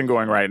investigation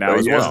going right now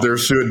as well. Yes, there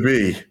should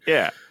be.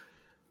 Yeah.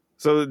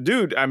 So,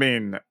 dude, I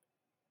mean,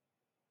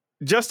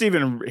 just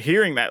even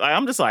hearing that,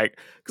 I'm just like,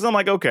 because I'm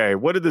like, okay,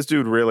 what did this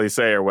dude really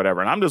say or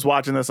whatever? And I'm just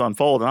watching this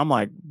unfold, and I'm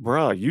like,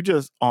 bruh, you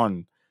just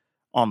on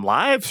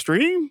live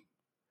stream?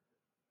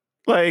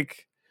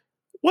 Like,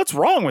 what's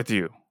wrong with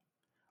you?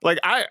 Like,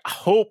 I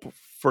hope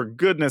for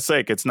goodness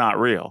sake it's not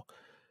real.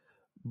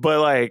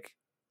 But like,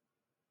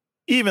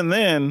 even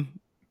then,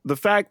 the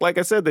fact, like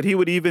I said, that he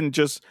would even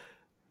just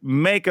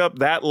make up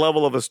that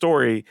level of a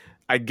story,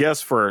 I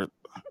guess for,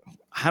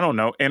 I don't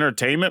know,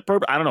 entertainment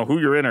purpose. I don't know who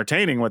you're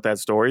entertaining with that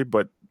story,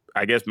 but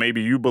I guess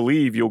maybe you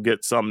believe you'll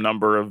get some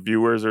number of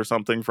viewers or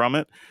something from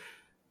it.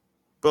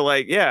 But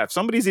like, yeah, if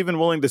somebody's even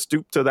willing to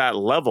stoop to that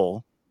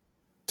level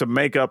to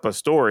make up a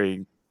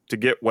story to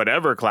get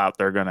whatever clout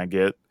they're going to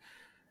get,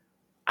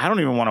 I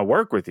don't even want to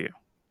work with you.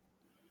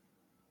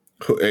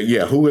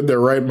 Yeah, who in their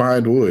right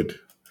mind would?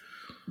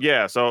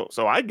 Yeah, so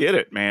I get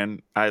it,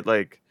 man. I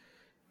like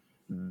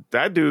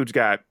that dude's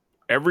got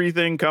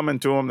everything coming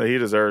to him that he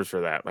deserves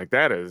for that. Like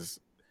that is,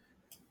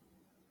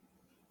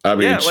 I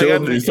mean,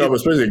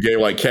 especially a game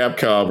like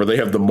Capcom where they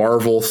have the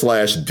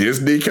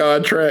Marvel/Disney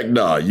contract.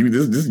 Nah,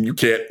 you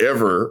can't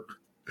ever.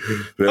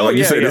 Like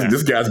you said,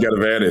 this guy's got to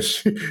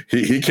vanish.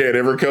 He can't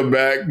ever come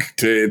back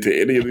to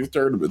any of these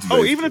tournaments.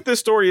 Oh, even if this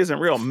story isn't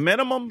real,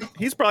 minimum,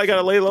 he's probably got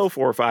to lay low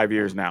 4 or 5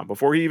 years now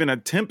before he even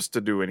attempts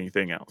to do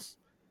anything else.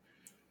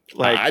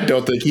 Like, I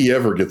don't think he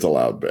ever gets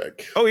allowed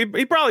back. Oh, he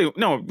probably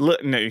no,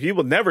 he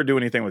will never do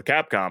anything with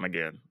Capcom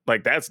again.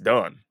 Like that's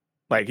done.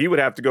 Like he would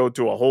have to go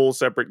to a whole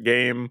separate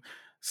game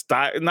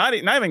style, not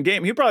even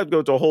game. He'd probably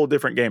go to a whole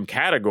different game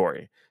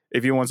category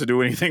if he wants to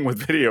do anything with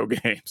video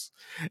games.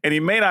 And he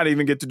may not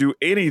even get to do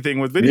anything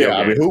with video games.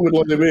 I mean, who would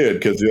let him in?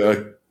 Because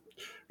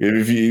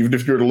even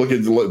if you were to look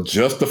at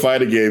just the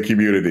fighting game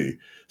community,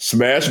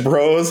 Smash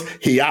Bros,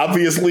 he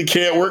obviously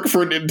can't work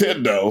for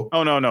Nintendo.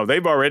 Oh, no.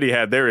 They've already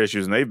had their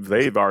issues, and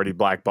they've already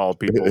blackballed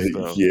people.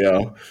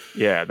 So.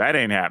 Yeah, that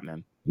ain't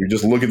happening. You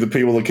just look at the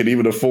people that can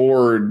even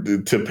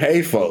afford to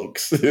pay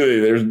folks.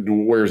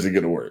 Where's it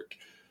going to work?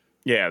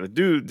 Yeah, the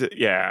dude,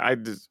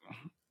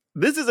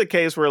 this is a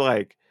case where,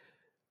 like,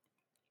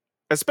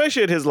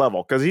 especially at his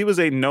level, because he was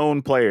a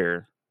known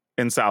player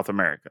in South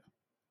America.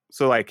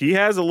 So, like, he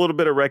has a little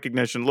bit of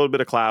recognition, a little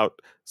bit of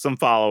clout, some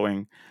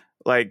following.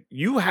 Like,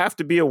 you have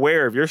to be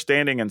aware of your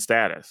standing and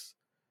status,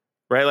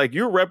 right? Like,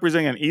 you're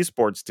representing an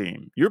esports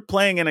team. You're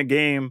playing in a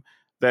game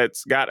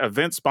that's got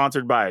events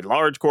sponsored by a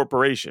large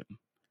corporation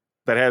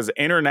that has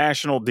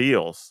international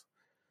deals.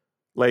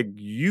 Like,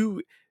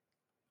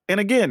 and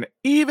again,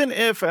 even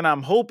if, and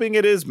I'm hoping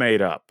it is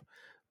made up,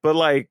 but,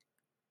 like,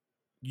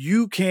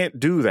 you can't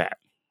do that.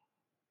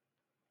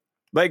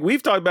 Like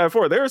we've talked about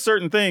before, there are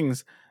certain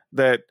things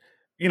that,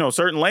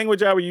 certain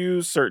language I would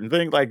use, certain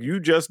things, like you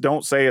just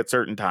don't say at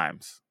certain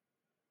times.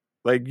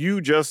 Like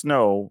you just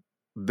know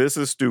this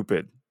is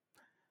stupid.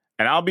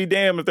 And I'll be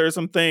damned if there's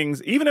some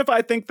things, even if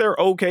I think they're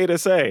okay to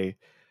say,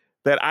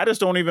 that I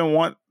just don't even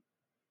want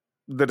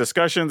the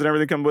discussions and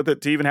everything come with it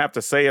to even have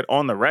to say it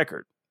on the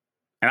record.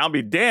 And I'll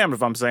be damned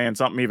if I'm saying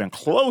something even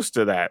close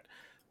to that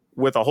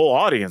with a whole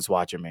audience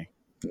watching me.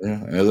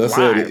 Yeah, as I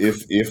said,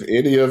 if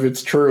any of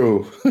it's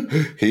true,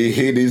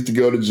 he needs to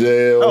go to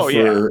jail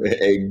for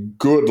a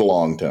good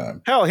long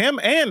time. Hell, him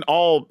and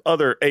all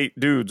other 8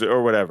 dudes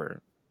or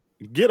whatever.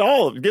 Get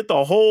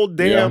the whole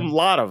damn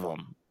lot of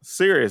them.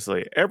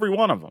 Seriously, every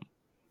one of them.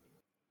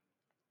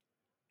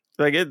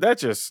 Like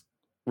that's just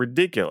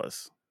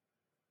ridiculous.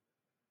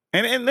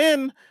 And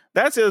then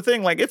that's the other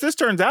thing. Like, if this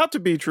turns out to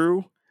be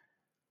true,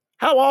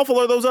 how awful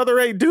are those other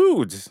 8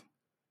 dudes?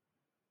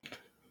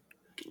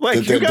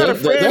 Like, you got a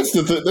friend. That's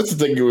the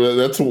thing.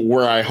 That's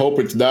where I hope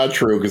it's not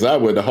true, because I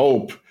would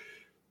hope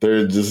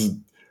there's just,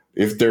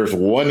 if there's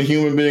one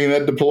human being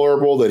that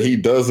deplorable, that he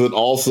doesn't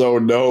also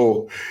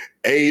know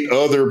 8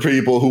 other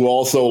people who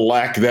also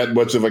lack that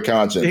much of a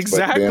conscience.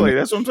 Exactly.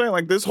 That's what I'm saying.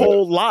 Like, this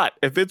whole lot,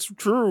 if it's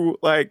true,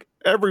 like,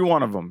 every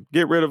one of them,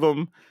 get rid of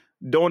them.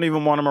 Don't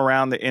even want them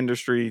around the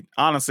industry.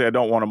 Honestly, I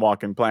don't want them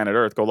walking planet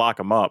Earth. Go lock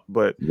them up.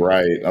 But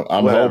right.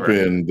 I'm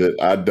hoping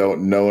that I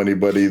don't know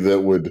anybody that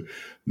would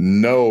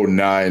know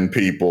 9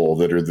 people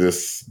that are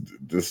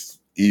this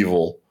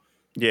evil.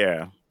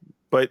 Yeah.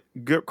 But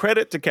good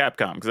credit to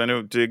Capcom, because I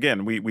know,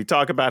 again, we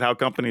talk about how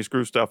companies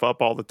screw stuff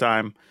up all the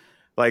time.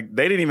 Like,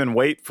 they didn't even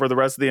wait for the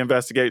rest of the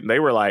investigation. They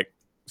were like,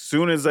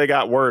 soon as they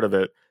got word of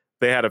it,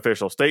 they had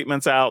official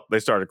statements out. They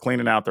started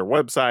cleaning out their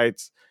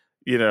websites.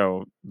 You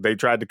know, they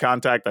tried to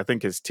contact, I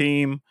think, his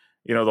team,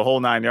 you know, the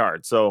whole 9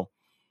 yards. So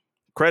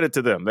credit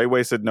to them. They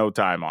wasted no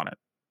time on it,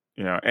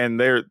 you know, and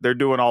they're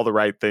doing all the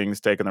right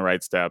things, taking the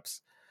right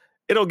steps.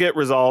 It'll get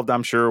resolved,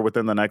 I'm sure,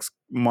 within the next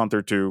month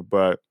or two.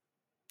 But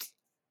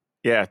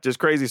yeah, just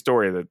crazy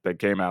story that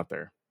came out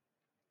there.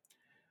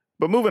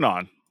 But moving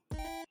on.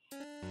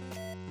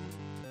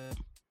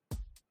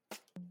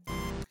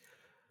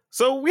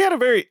 So we had a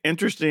very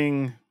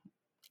interesting,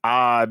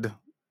 odd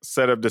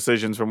set of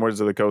decisions from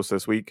Wizards of the Coast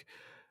this week.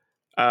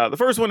 The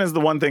first one is the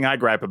one thing I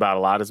gripe about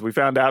a lot, is we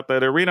found out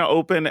that Arena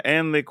Open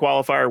and the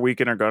qualifier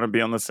weekend are going to be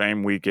on the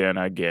same weekend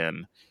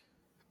again.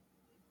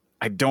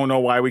 I don't know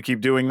why we keep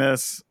doing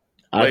this.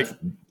 Like,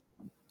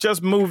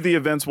 just move the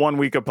events 1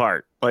 week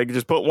apart. Like,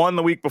 just put one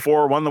the week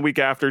before, one the week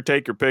after,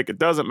 take your pick. It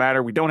doesn't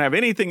matter. We don't have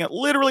anything,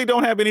 literally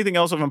don't have anything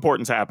else of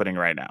importance happening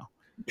right now.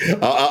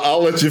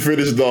 I'll let you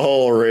finish the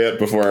whole rant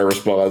before I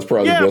respond. That's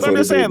probably the best but I'm way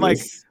just to do saying, like,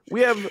 this.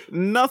 we have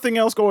nothing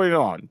else going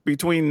on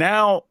between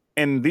now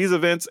and these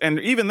events, and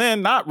even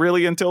then, not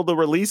really until the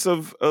release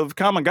of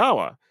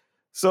Kamigawa.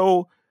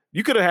 So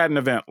you could have had an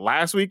event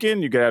last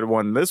weekend. You could have had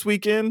one this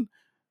weekend.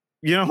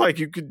 You know, like,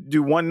 you could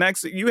do one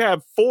next. You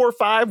have 4 or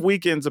 5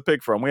 weekends to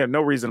pick from. We have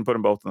no reason to put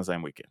them both in the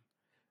same weekend,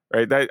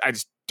 right? I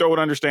just don't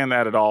understand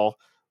that at all,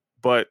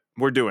 but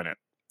we're doing it.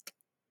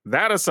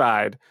 That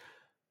aside,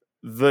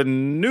 the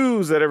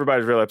news that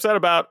everybody's really upset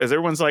about is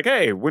everyone's like,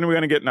 hey, when are we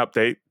going to get an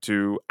update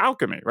to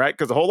Alchemy, right?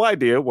 Because the whole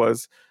idea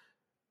was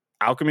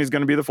Alchemy is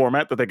going to be the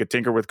format that they could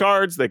tinker with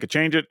cards. They could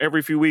change it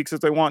every few weeks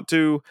if they want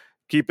to,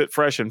 keep it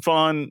fresh and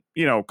fun.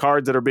 You know,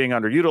 cards that are being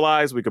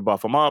underutilized, we could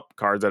buff them up.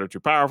 Cards that are too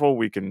powerful,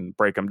 we can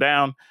break them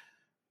down.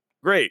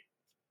 Great.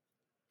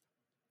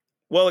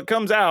 Well, it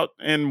comes out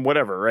in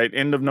whatever, right?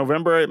 End of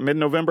November,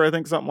 mid-November, I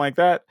think, something like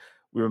that.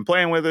 We've been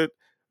playing with it.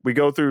 We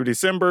go through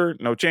December,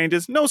 no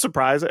changes, no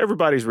surprise.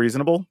 Everybody's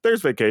reasonable.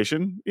 There's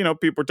vacation. You know,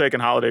 people are taking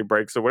holiday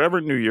breaks or whatever.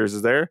 New Year's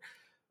is there.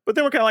 But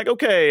then we're kind of like,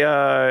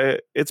 okay,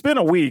 it's been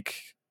a week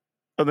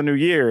of the new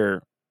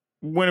year.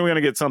 When are we going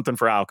to get something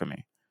for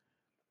Alchemy?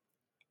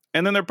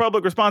 And then their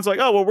public response like,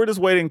 oh, well, we're just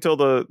waiting till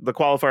the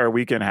qualifier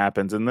weekend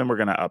happens, and then we're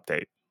going to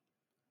update.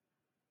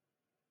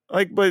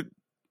 Like, but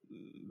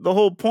the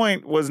whole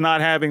point was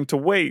not having to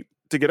wait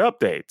to get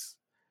updates.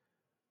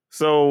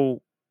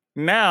 So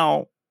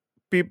now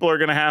people are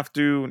going to have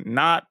to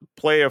not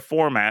play a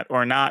format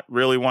or not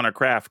really want to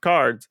craft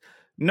cards,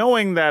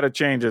 knowing that a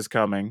change is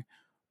coming,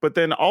 but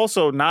then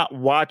also not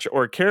watch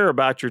or care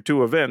about your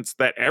 2 events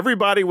that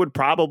everybody would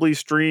probably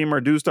stream or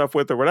do stuff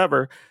with or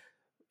whatever,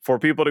 for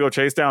people to go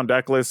chase down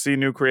deck lists, see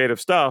new creative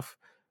stuff,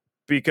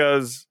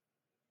 because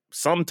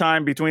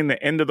sometime between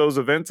the end of those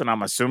events, and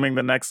I'm assuming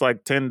the next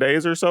like 10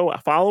 days or so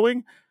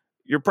following,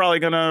 you're probably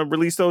going to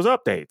release those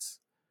updates.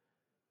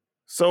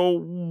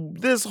 So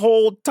this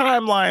whole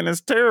timeline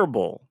is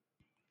terrible.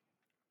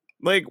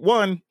 Like,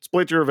 1,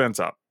 split your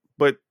events up.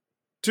 But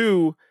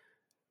 2,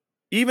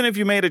 even if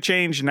you made a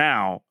change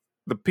now,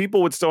 the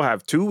people would still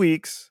have 2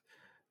 weeks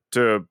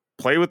to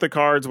play with the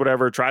cards,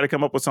 whatever, try to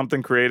come up with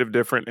something creative,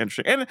 different,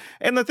 interesting.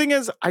 And the thing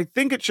is, I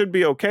think it should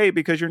be okay,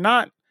 because you're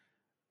not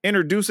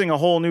introducing a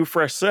whole new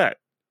fresh set.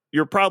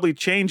 You're probably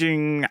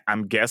changing,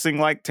 I'm guessing,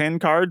 like 10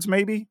 cards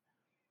maybe.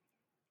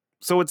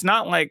 So it's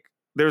not like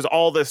there's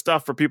all this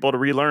stuff for people to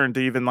relearn to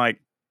even, like,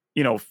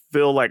 you know,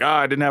 feel like,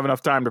 I didn't have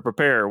enough time to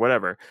prepare or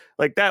whatever.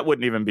 Like, that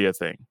wouldn't even be a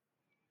thing.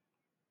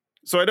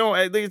 So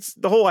it's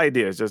the whole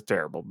idea is just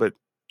terrible. But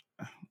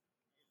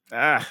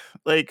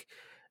like,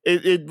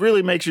 it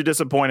really makes you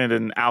disappointed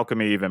in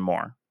Alchemy even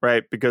more,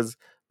 right? Because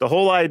the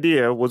whole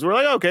idea was, we're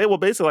like, okay, well,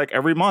 basically, like,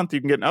 every month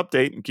you can get an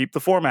update and keep the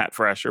format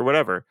fresh or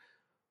whatever.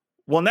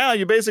 Well, now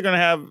you're basically going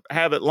to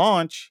have it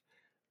launch,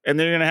 and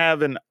then you're going to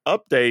have an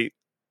update,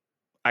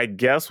 I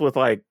guess, with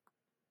like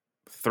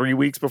 3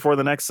 weeks before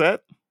the next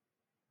set,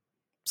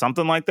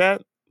 something like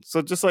that.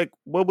 So just like,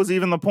 what was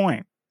even the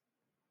point?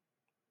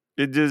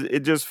 It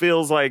just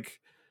feels like,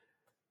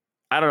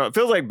 I don't know. It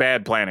feels like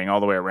bad planning all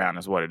the way around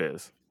is what it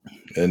is.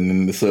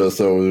 And so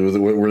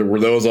were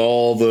those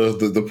all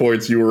the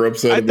points you were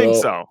upset about? I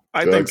think so.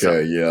 I think so.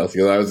 Okay, yeah.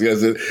 Because I was gonna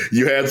say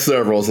you had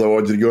several, so I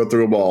wanted you to go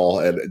through them all,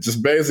 and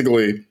just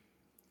basically,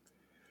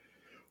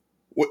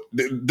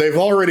 they've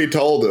already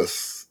told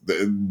us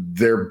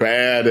they're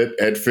bad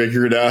at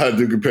figuring out how to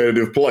do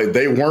competitive play.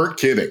 They weren't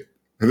kidding.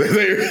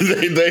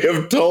 They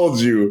have told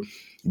you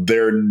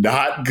they're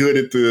not good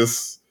at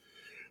this.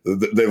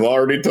 They've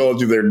already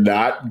told you they're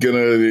not gonna.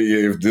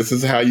 If this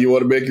is how you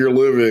want to make your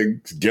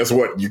living, guess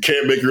what? You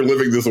can't make your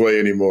living this way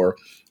anymore.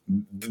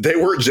 They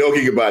weren't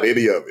joking about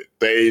any of it.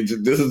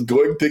 This is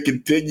going to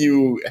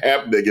continue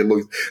happening. It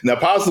looks now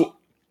possible.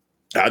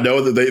 I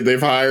know that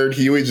they've hired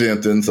Huey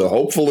Jensen, so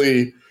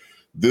hopefully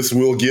this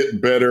will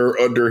get better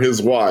under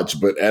his watch.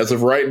 But as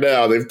of right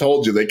now, they've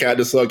told you they kind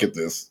of suck at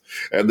this,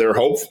 and they're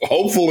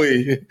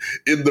hopefully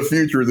in the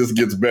future this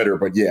gets better.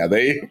 But yeah,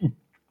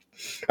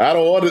 I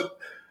don't want to.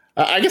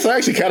 I guess I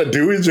actually kind of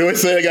do enjoy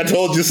saying "I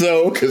told you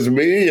so" because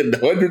me and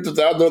hundreds of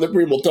thousands of other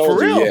people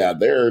told you, yeah,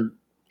 they're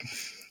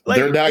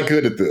not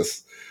good at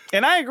this.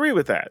 And I agree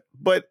with that.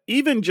 But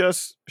even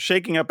just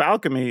shaking up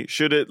Alchemy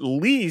should at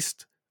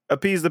least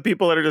appease the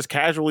people that are just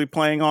casually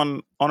playing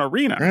on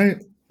Arena.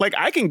 Right. Like,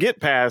 I can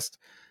get past,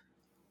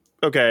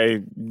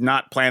 okay,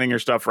 not planning your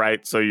stuff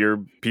right, so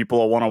your people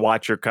will want to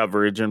watch your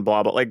coverage and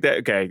blah, blah. Like that.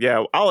 Okay,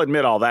 yeah, I'll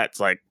admit all that's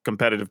like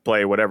competitive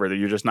play, whatever, that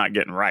you're just not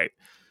getting right.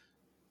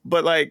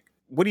 But like,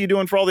 what are you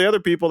doing for all the other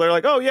people? They're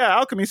like, oh yeah,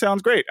 Alchemy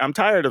sounds great. I'm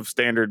tired of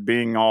Standard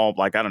being all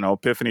like, I don't know,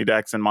 Epiphany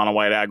decks and mono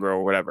white aggro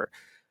or whatever.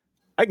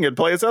 I can get to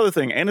play this other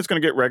thing, and it's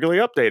going to get regularly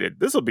updated.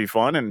 This will be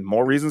fun and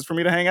more reasons for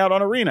me to hang out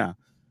on Arena.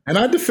 And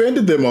I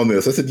defended them on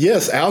this. I said,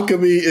 yes,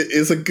 Alchemy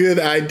is a good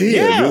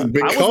idea. Yeah,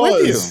 because, I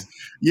was with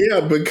you. Yeah,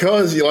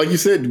 because like you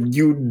said,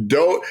 you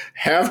don't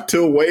have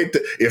to wait.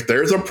 If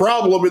there's a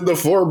problem in the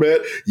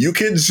format, you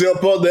can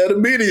jump on that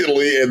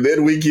immediately. And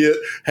then we get,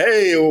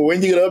 hey,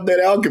 when you going to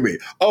update Alchemy?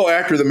 Oh,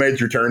 after the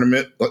major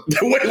tournament.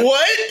 Wait,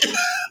 what?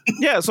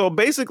 Yeah, so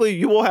basically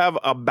you will have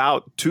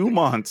about 2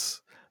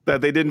 months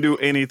that they didn't do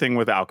anything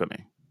with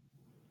Alchemy.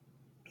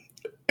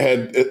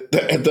 And at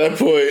that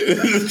point,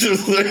 it's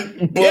just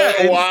like,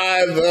 but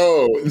why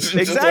though?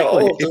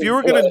 Exactly. If you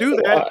were going to do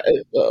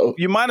that,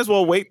 you might as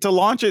well wait to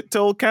launch it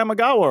till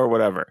Kamigawa or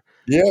whatever.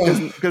 Yeah.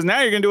 Because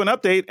now you're going to do an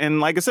update. And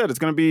like I said, it's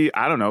going to be,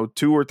 I don't know,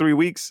 2 or 3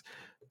 weeks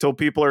till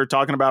people are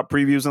talking about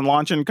previews and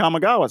launching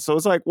Kamigawa. So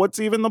it's like, what's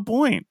even the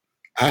point?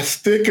 I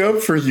stick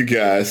up for you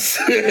guys,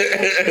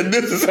 and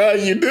this is how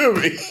you do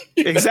me.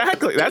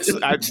 Exactly.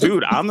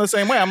 Dude, I'm the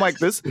same way. I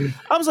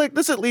was like,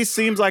 this at least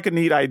seems like a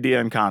neat idea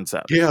and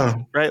concept. Yeah.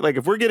 Right? Like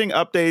if we're getting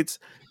updates,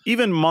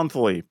 even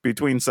monthly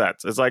between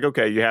sets, it's like,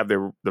 okay, you have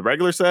the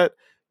regular set,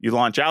 you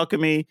launch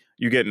Alchemy,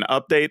 you get an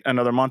update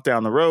another month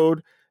down the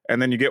road,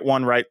 and then you get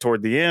one right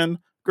toward the end.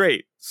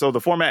 Great. So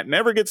the format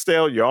never gets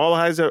stale. You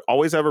always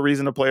have a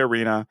reason to play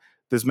Arena.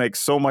 This makes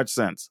so much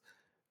sense.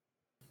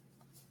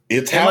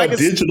 It's how a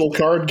digital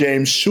card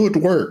game should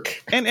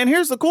work. And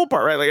here's the cool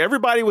part, right? Like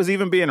everybody was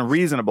even being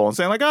reasonable and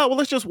saying like, oh, well,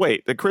 let's just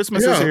wait. The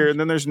Christmas is here and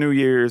then there's New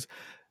Year's.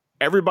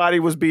 Everybody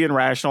was being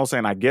rational,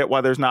 saying, I get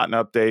why there's not an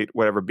update,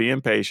 whatever,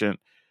 being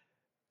patient.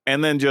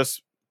 And then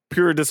just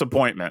pure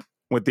disappointment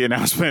with the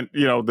announcement,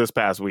 this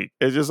past week.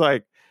 It's just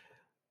like,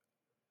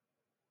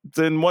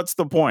 then what's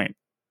the point?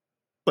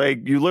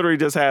 Like you literally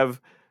just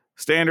have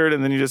Standard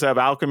and then you just have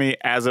Alchemy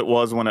as it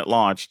was when it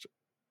launched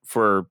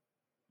for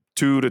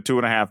 2 to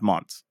 2.5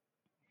 months.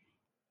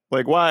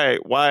 Like, why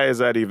is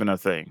that even a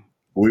thing?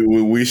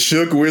 We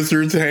shook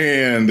Wizards'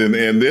 hand and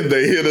then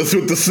they hit us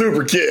with the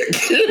super kick.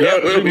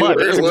 Pretty much.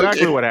 That's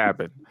exactly what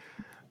happened.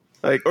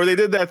 Like, or they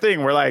did that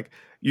thing where like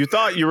you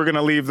thought you were going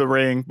to leave the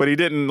ring, but he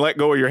didn't let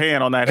go of your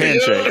hand on that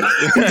handshake.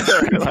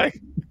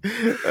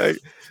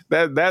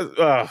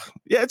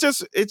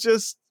 It's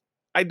just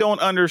I don't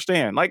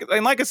understand. Like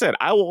I said,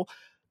 I will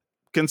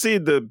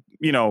concede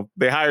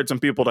they hired some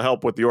people to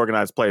help with the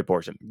organized play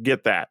portion.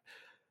 Get that.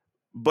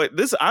 But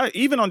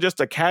even on just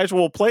a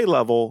casual play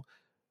level,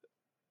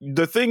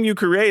 the thing you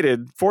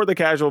created for the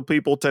casual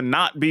people to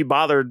not be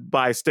bothered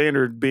by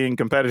Standard being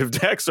competitive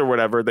decks or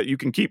whatever that you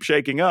can keep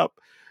shaking up,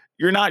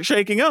 you're not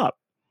shaking up.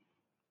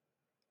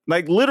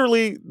 Like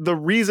literally the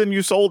reason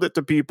you sold it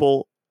to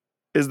people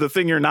is the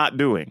thing you're not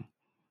doing.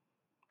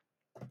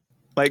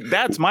 Like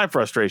that's my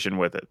frustration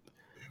with it.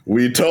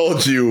 We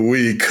told you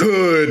we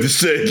could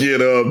shake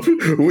it up.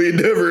 We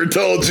never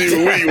told you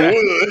we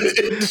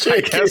would.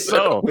 I guess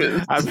so.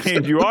 I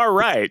mean, you are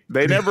right.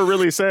 They never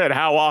really said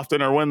how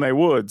often or when they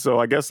would. So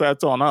I guess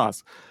that's on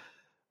us.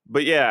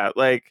 But yeah,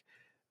 like,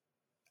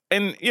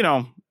 and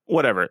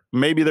whatever.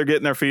 Maybe they're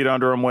getting their feet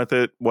under them with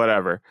it,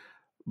 whatever.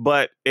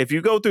 But if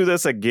you go through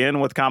this again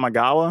with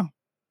Kamigawa,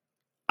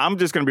 I'm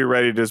just going to be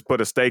ready to just put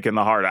a stake in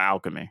the heart of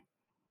Alchemy.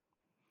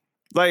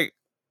 Like,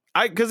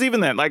 because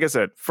even then, like I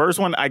said, first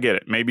one, I get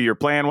it. Maybe your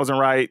plan wasn't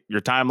right.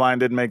 Your timeline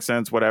didn't make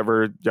sense,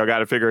 whatever. Y'all got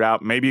to figure it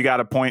out. Maybe you got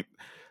to point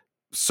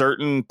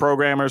certain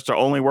programmers to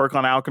only work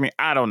on Alchemy.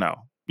 I don't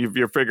know.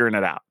 You're figuring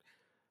it out.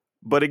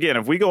 But again,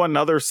 if we go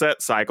another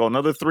set cycle,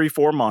 another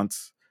 3-4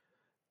 months,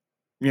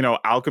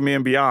 Alchemy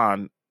and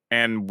beyond,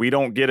 and we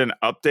don't get an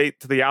update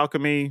to the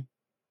Alchemy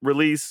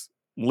release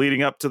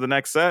leading up to the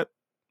next set,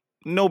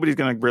 nobody's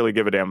going to really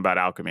give a damn about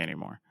Alchemy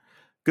anymore.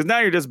 Because now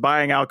you're just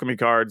buying Alchemy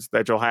cards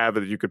that you'll have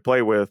that you could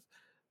play with,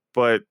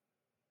 but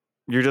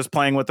you're just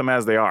playing with them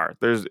as they are.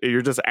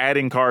 You're just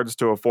adding cards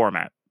to a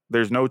format.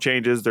 There's no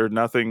changes. There's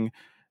nothing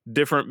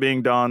different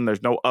being done.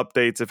 There's no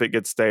updates if it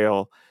gets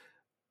stale.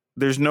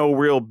 There's no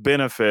real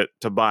benefit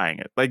to buying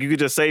it. Like, you could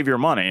just save your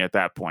money at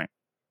that point.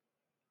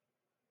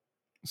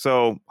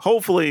 So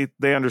hopefully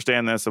they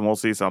understand this and we'll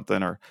see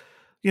something, or,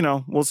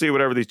 we'll see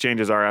whatever these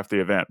changes are after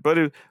the event. But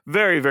a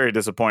very, very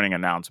disappointing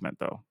announcement,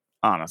 though,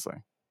 honestly.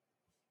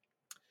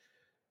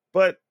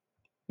 But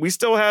we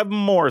still have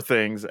more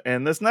things,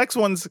 and this next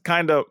one's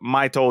kind of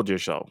my told you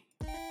so.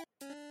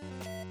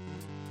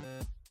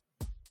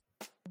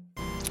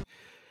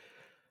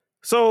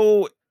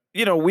 So,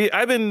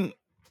 I've been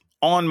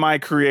on my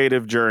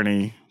creative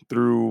journey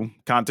through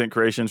content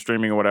creation,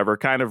 streaming, or whatever,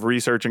 kind of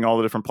researching all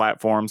the different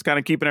platforms, kind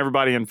of keeping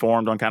everybody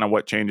informed on kind of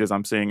what changes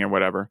I'm seeing or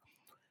whatever.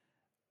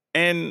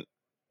 And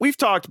we've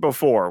talked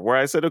before where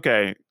I said,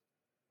 okay,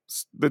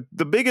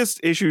 the biggest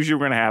issues you're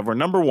going to have were,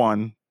 number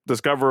one,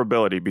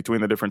 discoverability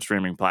between the different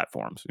streaming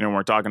platforms.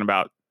 We're talking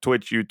about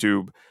Twitch,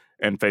 YouTube,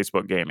 and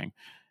Facebook gaming.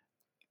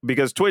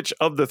 Because Twitch,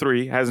 of the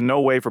three, has no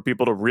way for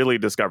people to really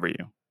discover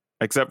you.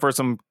 Except for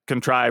some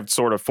contrived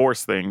sort of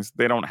force things.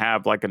 They don't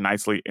have like a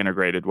nicely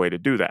integrated way to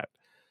do that.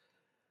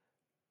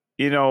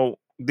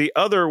 The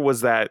other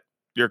was that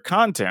your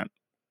content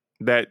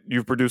that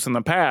you've produced in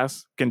the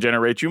past can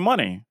generate you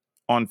money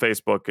on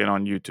Facebook and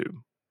on YouTube,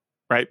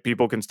 right?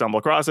 People can stumble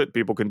across it.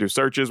 People can do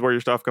searches where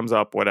your stuff comes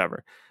up,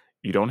 whatever.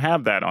 You don't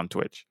have that on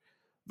Twitch.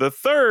 The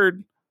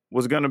third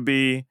was going to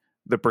be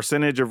the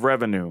percentage of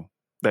revenue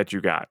that you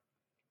got.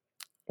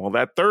 Well,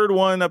 that third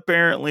one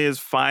apparently is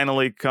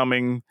finally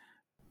coming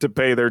to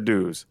pay their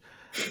dues.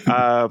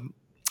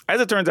 As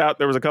it turns out,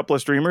 there was a couple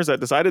of streamers that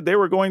decided they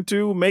were going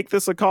to make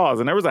this a cause.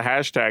 And there was a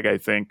hashtag, I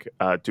think,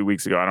 2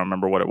 weeks ago. I don't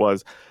remember what it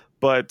was.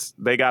 But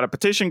they got a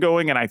petition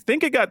going, and I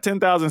think it got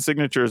 10,000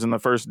 signatures in the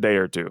first day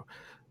or two.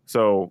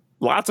 So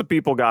lots of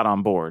people got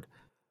on board.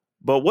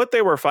 But what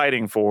they were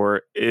fighting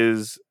for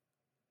is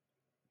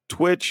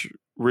Twitch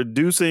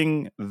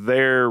reducing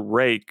their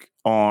rake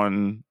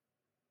on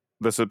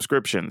the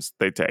subscriptions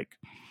they take.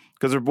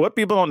 Because what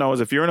people don't know is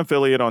if you're an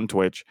affiliate on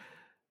Twitch,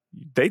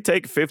 they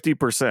take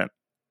 50%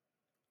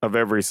 of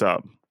every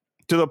sub,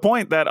 to the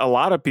point that a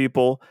lot of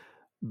people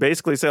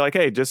basically say like,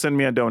 hey, just send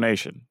me a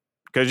donation.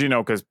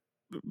 Because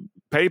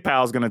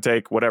PayPal is going to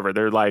take whatever.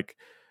 They're like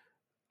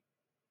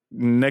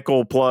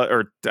nickel plus,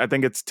 or I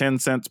think it's 10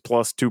 cents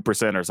plus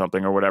 2% or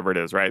something, or whatever it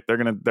is, right? They're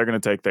going to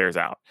take theirs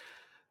out.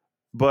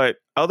 But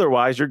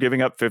otherwise, you're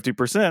giving up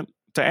 50%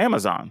 to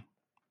Amazon.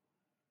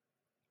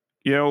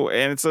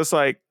 And it's just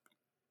like,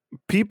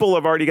 people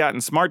have already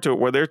gotten smart to it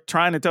where they're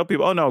trying to tell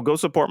people, oh no, go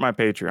support my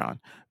Patreon.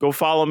 Go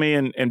follow me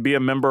and be a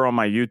member on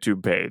my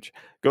YouTube page.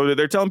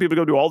 They're telling people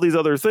to go do all these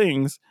other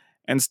things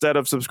instead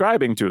of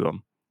subscribing to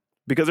them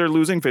because they're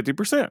losing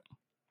 50%.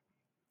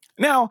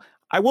 Now,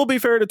 I will be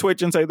fair to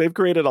Twitch and say they've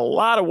created a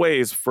lot of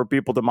ways for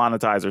people to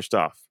monetize their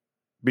stuff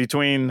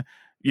between,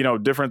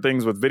 different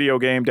things with video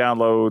game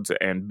downloads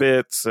and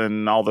bits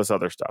and all this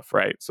other stuff,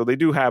 right? So they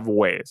do have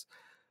ways.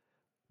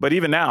 But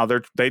even now,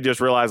 they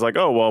just realize like,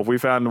 oh, well, if we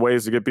found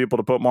ways to get people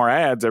to put more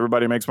ads,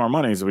 everybody makes more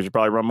money, so we should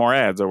probably run more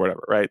ads or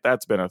whatever, right?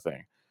 That's been a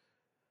thing.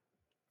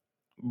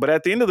 But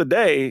at the end of the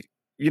day,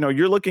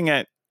 you're looking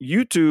at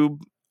YouTube.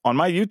 On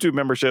my YouTube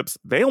memberships,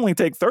 they only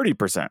take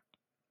 30%.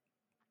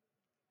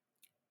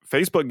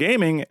 Facebook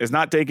Gaming is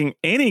not taking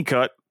any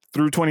cut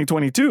through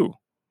 2022.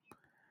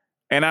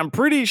 And I'm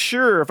pretty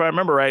sure, if I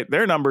remember right,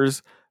 their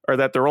numbers are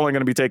that they're only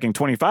going to be taking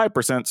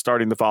 25%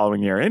 starting the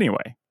following year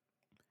anyway.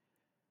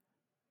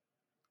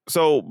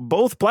 So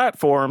both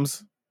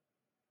platforms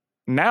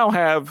now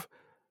have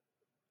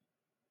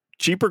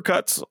cheaper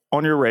cuts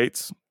on your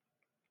rates,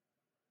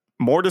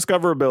 more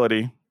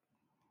discoverability,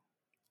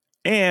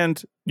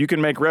 and you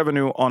can make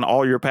revenue on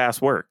all your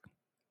past work.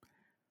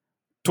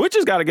 Twitch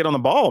has got to get on the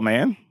ball,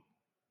 man.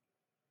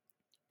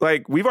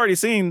 Like, we've already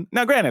seen.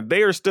 Now, granted,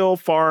 they are still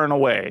far and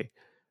away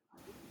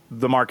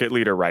the market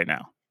leader right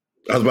now.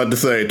 I was about to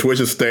say,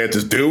 Twitch's stance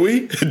is, do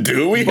we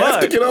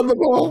have to get on the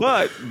ball?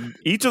 But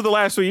each of the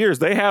last 3 years,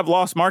 they have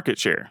lost market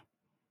share.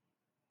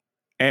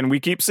 And we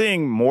keep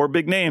seeing more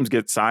big names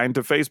get signed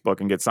to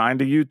Facebook and get signed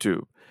to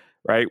YouTube,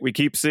 right? We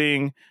keep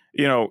seeing,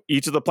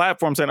 each of the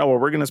platforms saying, oh, well,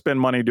 we're going to spend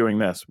money doing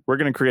this. We're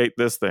going to create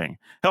this thing.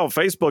 Hell,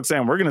 Facebook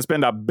saying we're going to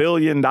spend $1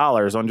 billion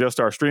on just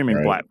our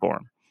streaming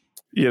platform,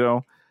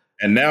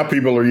 And now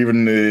people are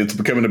it's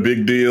becoming a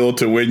big deal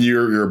to when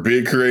you're a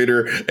big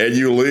creator and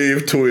you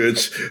leave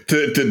Twitch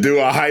to do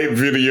a hype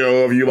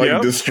video of you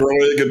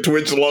destroying a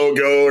Twitch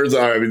logo or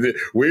something. I mean,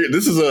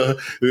 this is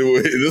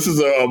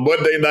a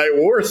Monday Night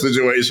War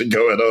situation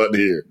going on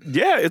here.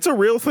 Yeah, it's a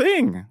real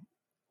thing.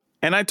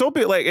 And I told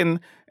people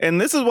and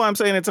this is why I'm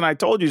saying it's and I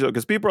told you so,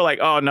 because people are like,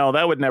 oh no,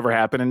 that would never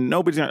happen. And I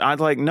was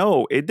like,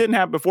 no, it didn't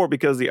happen before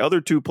because the other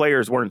two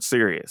players weren't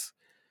serious.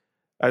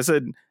 I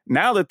said,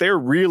 now that they're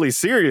really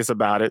serious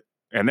about it,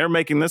 and they're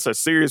making this a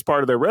serious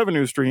part of their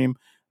revenue stream,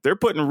 they're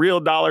putting real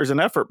dollars and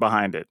effort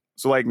behind it.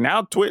 So like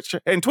now Twitch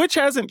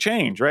hasn't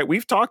changed, right?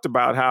 We've talked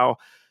about how,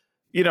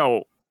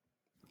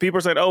 people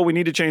are saying, oh, we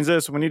need to change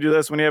this. We need to do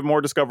this. We need to have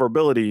more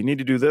discoverability. You need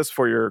to do this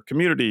for your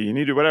community. You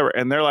need to do whatever.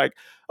 And they're like,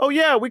 oh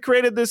yeah, we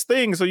created this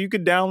thing so you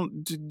could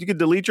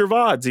delete your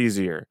VODs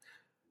easier.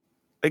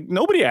 Like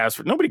nobody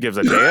gives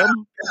a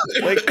damn.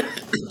 Like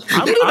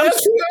I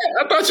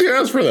thought you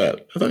asked for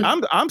that.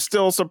 I'm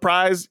still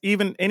surprised.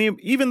 Even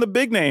the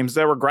big names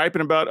that were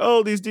griping about,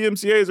 oh, these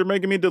DMCAs are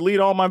making me delete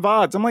all my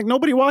VODs. I'm like,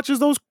 nobody watches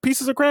those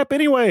pieces of crap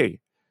anyway.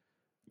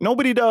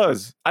 Nobody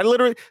does.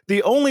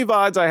 The only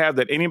VODs I have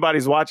that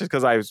anybody's watched is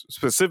because I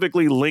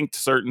specifically linked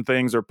certain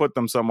things or put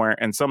them somewhere,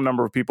 and some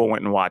number of people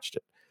went and watched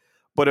it.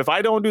 But if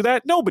I don't do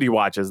that, nobody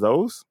watches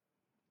those,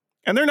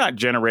 and they're not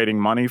generating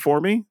money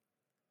for me.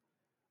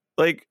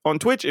 Like on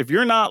Twitch, if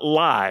you're not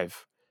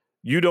live,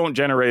 you don't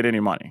generate any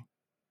money.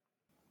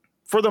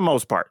 For the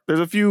most part.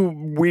 There's a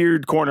few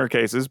weird corner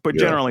cases, but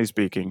generally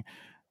speaking,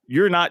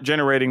 you're not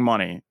generating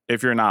money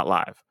if you're not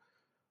live.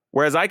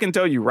 Whereas I can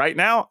tell you right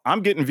now,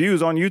 I'm getting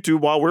views on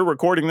YouTube while we're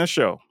recording this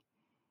show.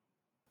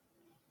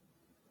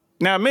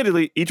 Now,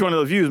 admittedly, each one of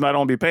those views might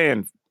only be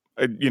paying,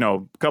 a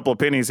couple of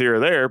pennies here or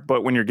there,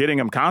 but when you're getting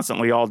them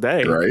constantly all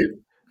day, right,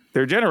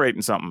 they're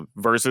generating something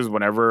versus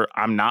whenever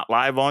I'm not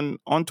live on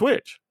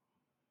Twitch.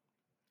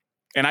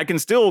 And I can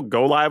still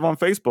go live on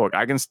Facebook.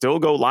 I can still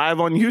go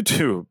live on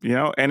YouTube,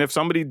 and if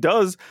somebody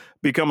does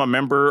become a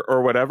member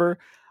or whatever,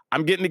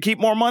 I'm getting to keep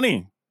more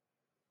money.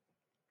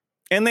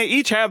 And they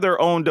each have their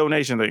own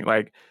donation thing.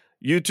 Like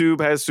YouTube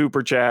has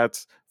super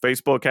chats,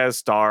 Facebook has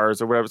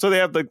stars or whatever. So they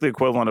have like the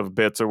equivalent of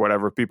bits or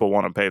whatever people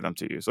want to pay them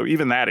to you. So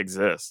even that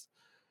exists.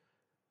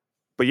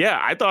 But yeah,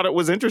 I thought it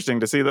was interesting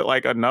to see that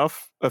like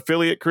enough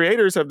affiliate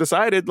creators have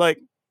decided like,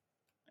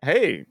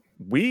 hey,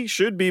 we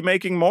should be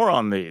making more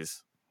on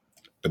these.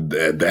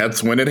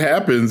 That's when it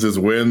happens, is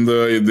when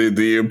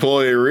the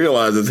employee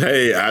realizes,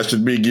 hey, I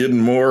should be getting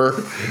more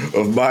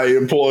of my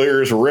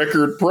employer's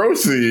record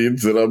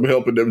proceeds that I'm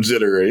helping them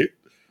generate.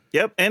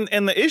 Yep.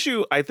 And the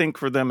issue, I think,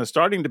 for them is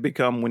starting to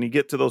become when you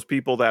get to those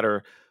people that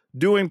are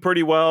doing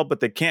pretty well, but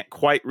they can't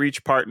quite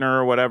reach partner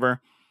or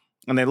whatever.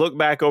 And they look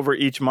back over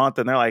each month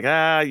and they're like,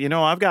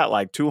 I've got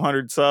like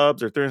 200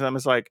 subs or 30 something.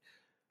 It's like,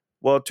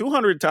 well,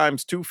 200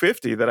 times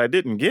 250 that I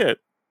didn't get.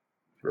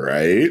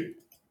 Right.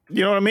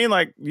 You know what I mean?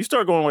 Like you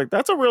start going like,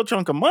 that's a real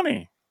chunk of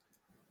money.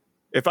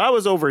 If I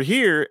was over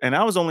here and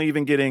I was only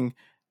even getting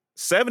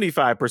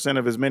 75%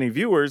 of as many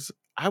viewers,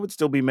 I would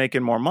still be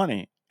making more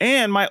money.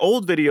 And my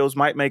old videos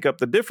might make up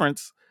the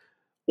difference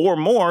or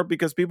more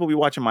because people be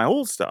watching my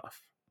old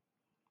stuff.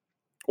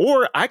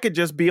 Or I could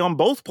just be on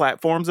both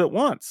platforms at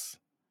once.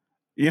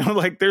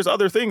 Like there's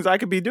other things I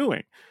could be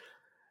doing.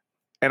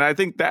 And I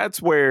think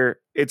that's where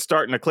it's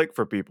starting to click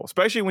for people,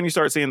 especially when you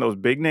start seeing those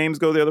big names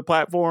go to the other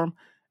platform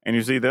and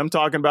you see them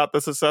talking about the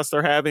success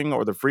they're having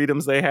or the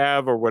freedoms they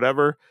have or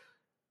whatever.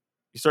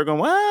 You start going,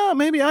 well,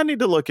 maybe I need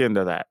to look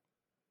into that.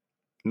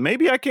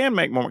 Maybe I can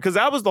make more, because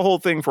that was the whole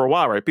thing for a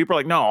while, right? People are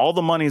like, no, all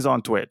the money's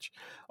on Twitch.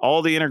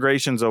 All the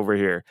integrations over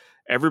here.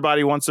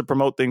 Everybody wants to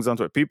promote things on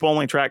Twitch. People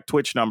only track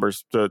Twitch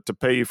numbers to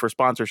pay you for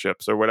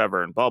sponsorships or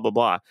whatever and blah, blah,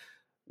 blah.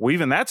 Well,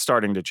 even that's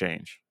starting to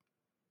change.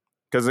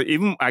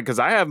 Because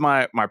I have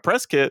my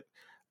press kit,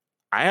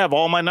 I have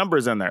all my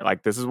numbers in there.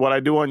 Like, this is what I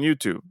do on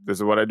YouTube. This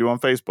is what I do on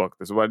Facebook.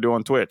 This is what I do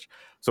on Twitch.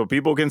 So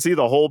people can see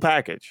the whole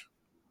package.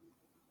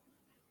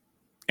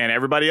 And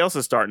everybody else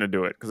is starting to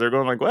do it because they're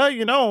going like,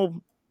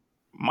 well,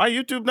 my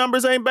YouTube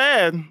numbers ain't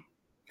bad,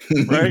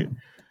 right?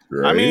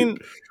 Right. I mean,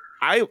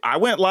 I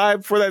went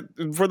live for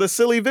the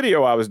silly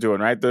video I was doing,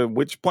 right? The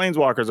which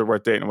planeswalkers are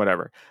worth dating,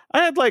 whatever.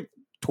 I had like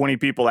 20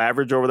 people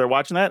average over there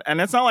watching that,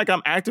 and it's not like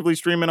I'm actively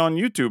streaming on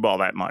YouTube all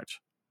that much.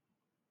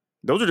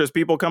 Those are just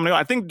people coming.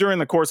 I think during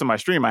the course of my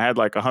stream, I had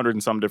like 100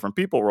 and some different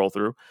people roll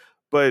through,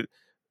 but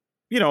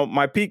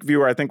my peak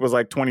viewer I think was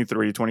like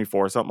 23,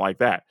 24, something like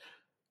that.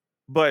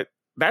 But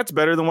that's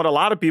better than what a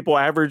lot of people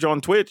average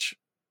on Twitch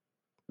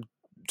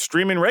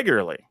streaming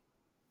regularly.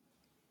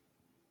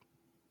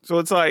 So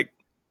it's like,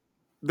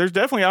 there's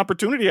definitely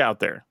opportunity out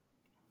there.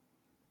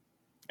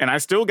 And I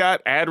still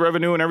got ad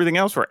revenue and everything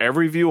else for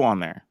every view on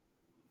there.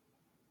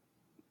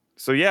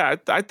 So yeah,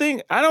 I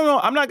think, I don't know.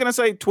 I'm not going to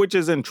say Twitch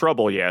is in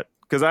trouble yet.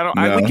 Because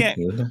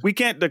we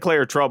can't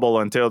declare trouble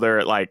until they're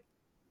at like,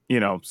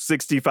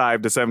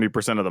 65 to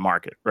 70% of the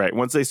market, right?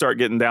 Once they start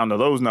getting down to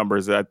those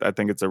numbers, I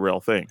think it's a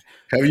real thing.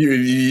 Have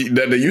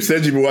you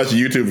said you've been watching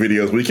YouTube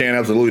videos? We can't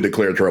absolutely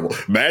declare trouble.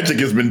 Magic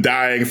has been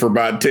dying for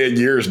about 10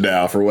 years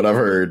now, for what I've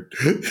heard.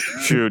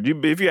 Shoot,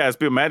 if you ask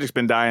people, Magic's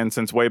been dying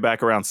since way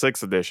back around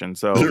 6th edition.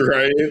 So,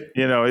 right.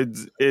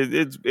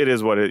 It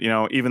is what it,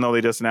 even though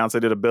they just announced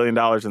they did $1 billion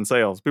in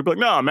sales, people are like,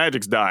 no,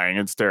 Magic's dying.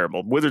 It's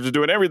terrible. Wizards are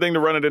doing everything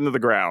to run it into the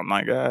ground.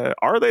 Like,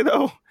 are they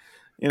though?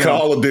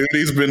 Call of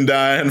Duty's been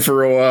dying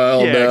for a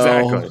while now.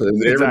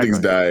 Exactly. Everything's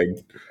dying.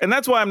 And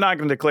that's why I'm not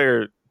going to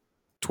declare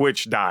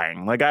Twitch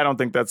dying. Like, I don't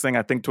think that's the thing.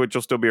 I think Twitch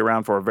will still be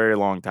around for a very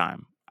long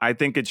time. I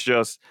think it's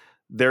just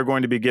they're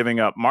going to be giving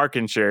up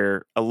market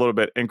share a little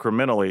bit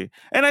incrementally.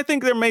 And I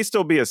think there may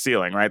still be a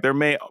ceiling, right? There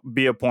may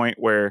be a point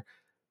where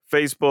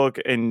Facebook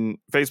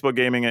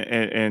gaming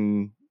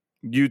and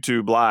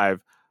YouTube Live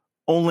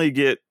only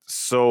get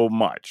so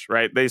much,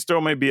 right? They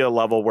still may be a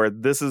level where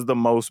this is the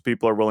most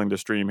people are willing to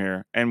stream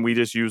here, and we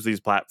just use these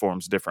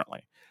platforms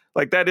differently.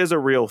 Like, that is a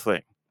real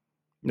thing.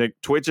 Like,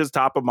 Twitch is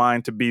top of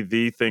mind to be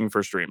the thing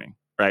for streaming,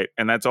 right?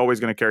 And that's always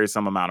going to carry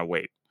some amount of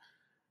weight.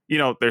 You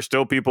know, there's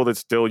still people that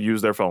still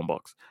use their phone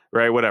books,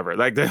 right? Whatever.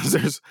 Like,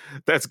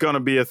 that's going to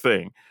be a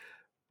thing.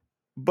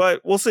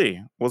 But we'll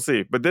see. We'll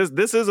see. But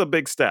this is a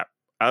big step.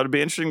 It would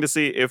be interesting to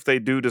see if they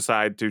do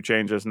decide to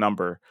change this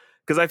number.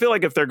 Because I feel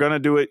like if they're going to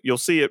do it, you'll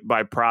see it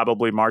by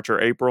probably March or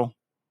April,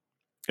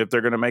 if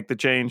they're going to make the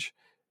change.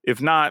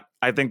 If not,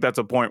 I think that's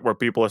a point where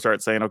people will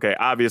start saying, okay,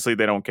 obviously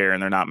they don't care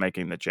and they're not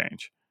making the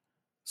change.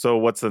 So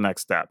what's the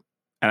next step?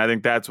 And I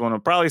think that's when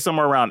probably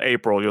somewhere around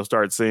April, you'll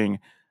start seeing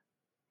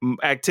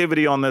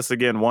activity on this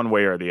again, one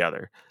way or the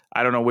other.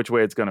 I don't know which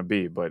way it's going to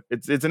be, but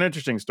it's an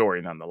interesting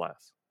story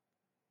nonetheless.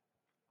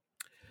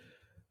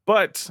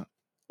 But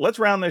let's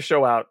round this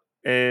show out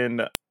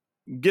and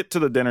get to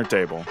the dinner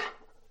table.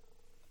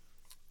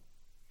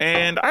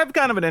 And I have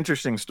kind of an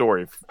interesting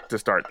story to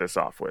start this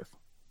off with.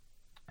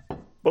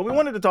 But we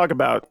wanted to talk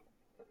about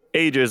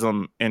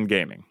ageism in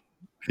gaming.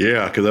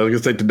 Yeah, because I was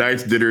going to say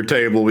tonight's dinner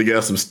table, we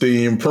got some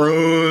steamed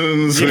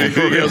prunes, we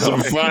got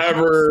some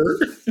fiber.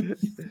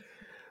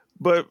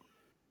 But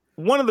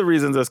one of the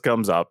reasons this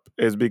comes up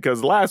is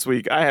because last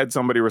week I had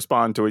somebody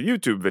respond to a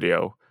YouTube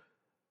video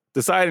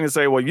deciding to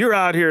say, well, you're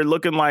out here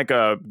looking like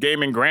a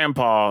gaming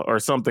grandpa or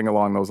something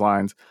along those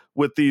lines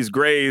with these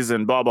grays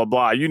and blah, blah,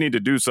 blah. You need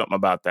to do something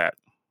about that.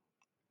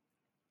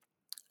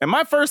 And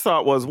my first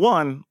thought was,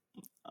 one,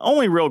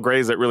 only real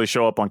grays that really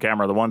show up on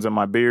camera are the ones in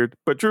my beard.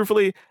 But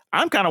truthfully,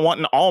 I'm kind of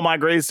wanting all my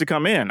grays to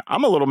come in.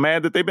 I'm a little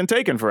mad that they've been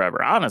taken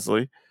forever,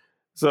 honestly.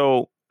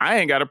 So I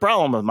ain't got a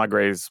problem with my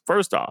grays,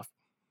 first off.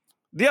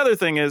 The other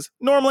thing is,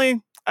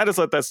 normally, I just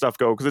let that stuff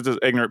go because it's just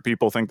ignorant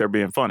people think they're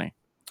being funny.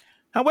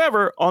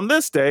 However, on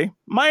this day,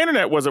 my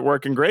internet wasn't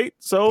working great,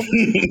 so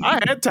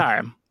I had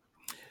time.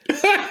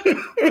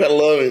 I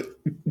love it.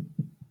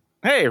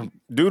 Hey,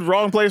 dude,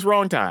 wrong place,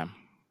 wrong time.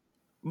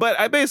 But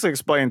I basically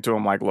explained to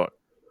him, like, look,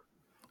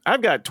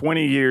 I've got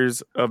 20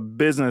 years of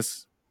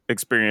business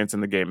experience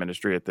in the game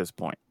industry at this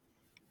point.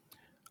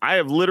 I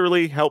have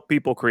literally helped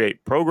people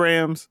create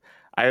programs.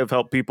 I have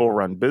helped people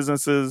run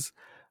businesses.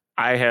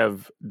 I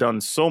have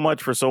done so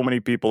much for so many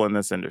people in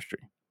this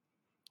industry.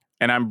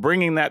 And I'm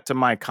bringing that to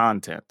my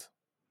content.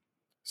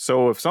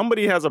 So if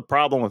somebody has a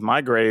problem with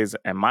my grays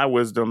and my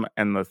wisdom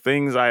and the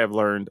things I have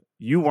learned,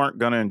 you weren't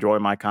going to enjoy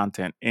my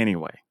content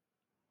anyway.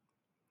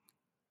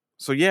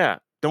 So yeah,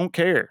 don't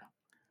care.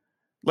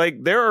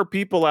 Like, there are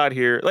people out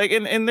here, like,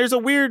 and there's a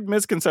weird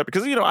misconception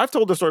because, you know, I've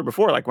told the story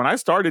before, like when I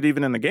started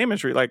even in the game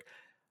industry, like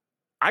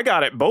I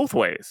got it both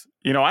ways.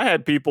 You know, I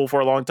had people for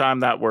a long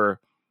time that were,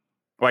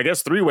 well, I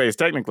guess 3 ways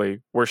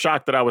technically, were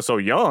shocked that I was so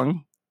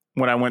young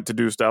when I went to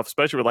do stuff,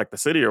 especially with like the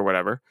city or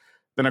whatever.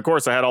 Then, of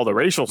course, I had all the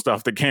racial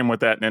stuff that came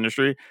with that in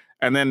industry.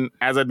 And then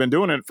as I'd been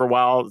doing it for a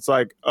while, it's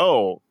like,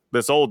 oh,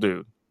 this old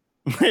dude.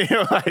 You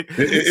know, like,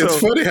 it's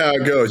funny how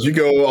it goes. You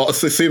go, it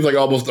seems like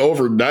almost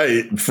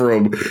overnight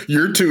from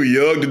you're too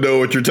young to know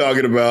what you're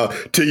talking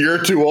about to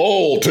you're too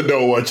old to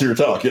know what you're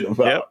talking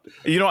about. Yep.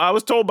 You know, I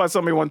was told by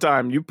somebody one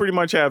time, you pretty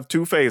much have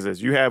 2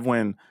 phases. You have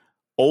when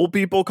old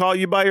people call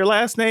you by your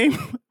last name,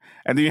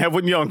 and then you have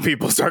when young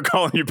people start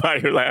calling you by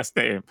your last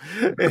name.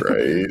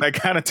 Right. That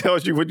kind of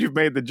tells you when you've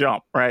made the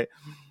jump, right?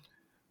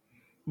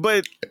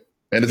 But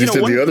and as you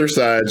said, the other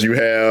side, you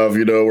have,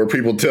 you know, where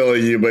people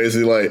telling you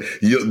basically like,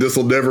 this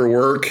will never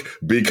work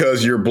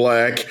because you're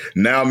black.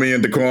 Now me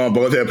and Daquan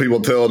both have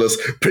people telling us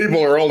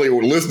people are only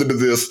listening to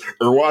this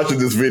or watching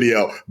this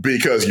video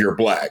because you're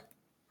black.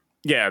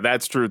 Yeah,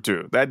 that's true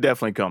too. That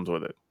definitely comes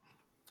with it.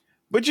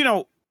 But, you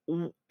know,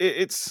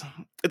 it's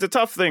a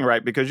tough thing,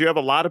 right? Because you have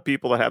a lot of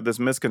people that have this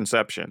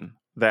misconception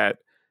that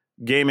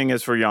gaming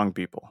is for young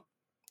people.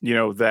 You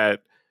know,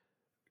 that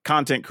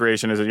content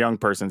creation is a young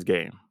person's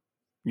game.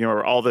 You know,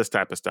 or all this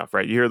type of stuff,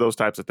 right? You hear those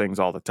types of things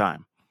all the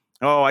time.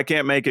 Oh, I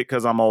can't make it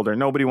because I'm older.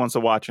 Nobody wants to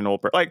watch an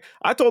old person. Like,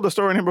 I told the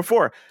story in here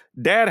before.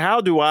 Dad,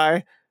 how do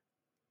I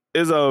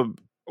is I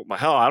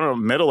don't know,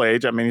 middle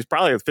age. I mean, he's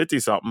probably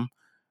 50-something.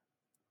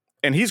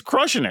 And he's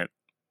crushing it.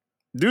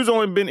 Dude's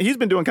he's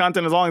been doing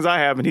content as long as I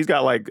have, and he's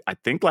got like, I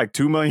think like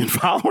 2 million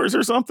followers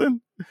or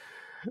something.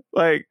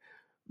 Like,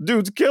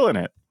 dude's killing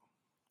it.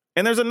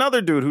 And there's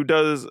another dude who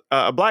does,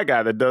 a black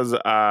guy that does,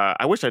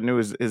 I wish I knew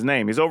his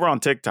name. He's over on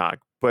TikTok,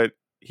 but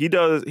he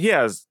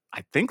has,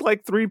 I think,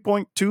 like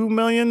 3.2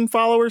 million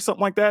followers,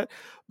 something like that.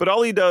 But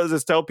all he does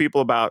is tell people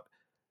about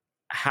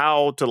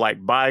how to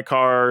like buy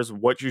cars,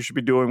 what you should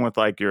be doing with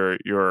like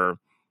your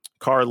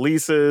car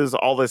leases,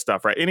 all this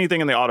stuff, right? Anything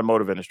in the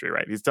automotive industry,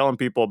 right? He's telling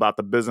people about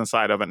the business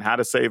side of it and how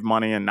to save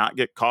money and not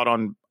get caught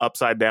on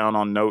upside down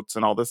on notes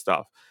and all this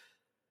stuff.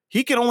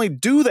 He can only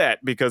do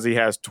that because he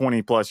has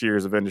 20 plus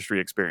years of industry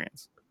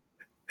experience.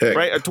 Heck.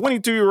 Right? A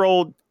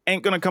 22-year-old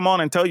ain't going to come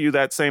on and tell you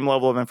that same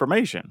level of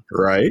information.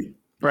 Right.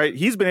 Right.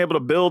 He's been able to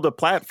build a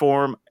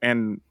platform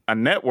and a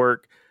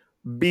network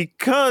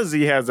because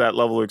he has that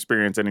level of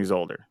experience and he's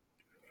older.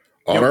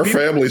 On our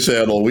family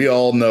channel, we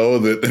all know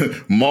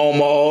that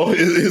Mama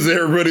is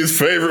everybody's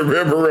favorite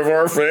member of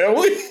our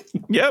family.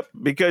 Yep,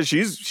 because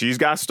she's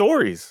got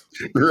stories.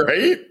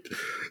 Right?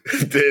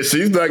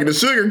 She's not going to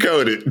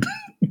sugarcoat it.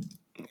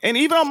 And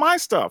even on my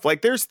stuff,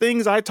 like there's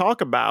things I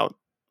talk about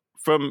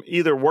from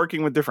either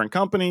working with different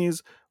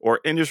companies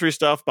or industry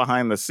stuff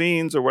behind the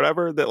scenes or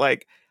whatever that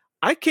like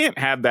I can't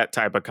have that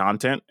type of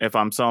content if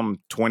I'm some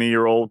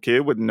 20-year-old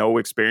kid with no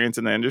experience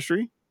in the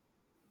industry.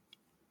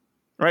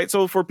 Right.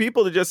 So for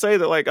people to just say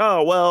that like,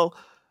 oh, well,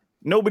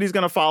 nobody's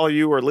going to follow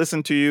you or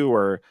listen to you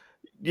or,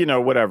 you know,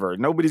 whatever.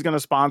 Nobody's going to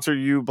sponsor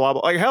you, blah,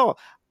 blah. Like, hell,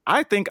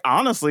 I think,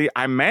 honestly,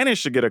 I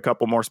managed to get a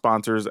couple more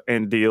sponsors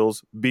and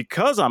deals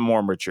because I'm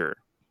more mature.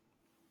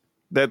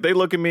 That they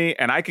look at me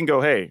and I can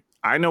go, hey,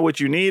 I know what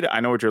you need. I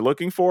know what you're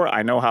looking for.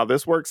 I know how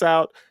this works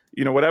out,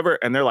 you know, whatever.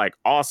 And they're like,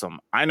 awesome.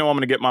 I know I'm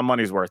going to get my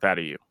money's worth out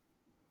of you.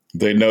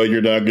 They know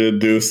you're not going to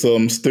do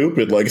something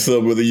stupid like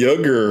some of the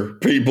younger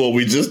people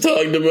we just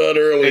talked about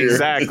earlier.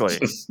 Exactly.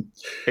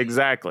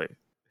 Exactly.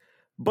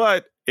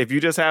 But if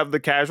you just have the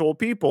casual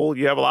people,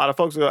 you have a lot of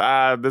folks who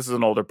go, this is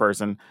an older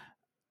person.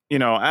 You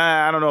know,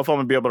 I don't know if I'm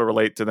going to be able to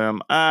relate to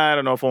them. I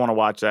don't know if I want to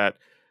watch that.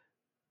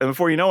 And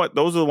before you know it,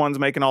 those are the ones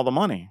making all the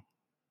money.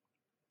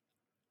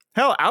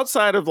 Hell,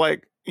 outside of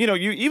like, you know,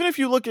 even if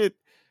you look at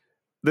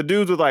the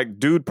dudes with like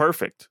Dude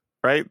Perfect,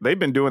 right? They've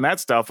been doing that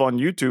stuff on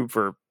YouTube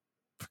for,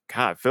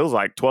 God, it feels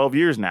like 12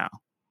 years now.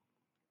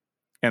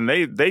 And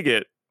they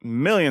get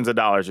millions of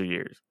dollars a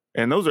year.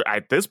 And those are,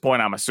 at this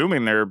point, I'm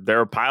assuming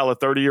they're a pile of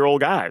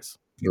 30-year-old guys.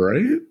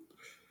 Right?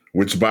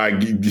 Which by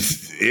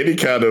any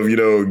kind of, you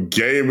know,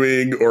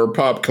 gaming or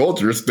pop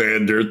culture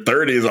standard,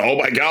 30 is, oh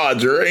my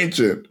God, you're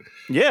ancient.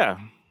 Yeah.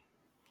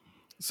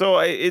 So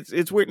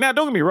it's weird. Now,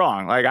 don't get me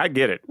wrong. Like, I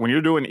get it. When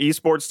you're doing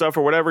esports stuff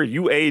or whatever,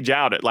 you age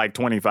out at like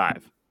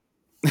 25.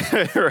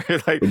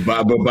 Right? Like,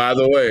 but by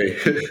the way,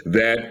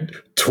 that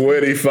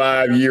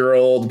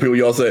 25-year-old people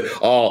y'all say,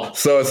 oh,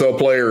 so-and-so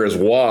player is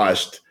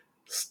washed.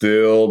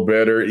 Still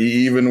better,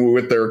 even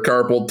with their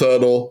carpal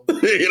tunnel,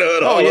 you know,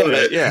 and all of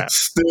that. Yeah.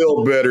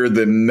 Still better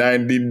than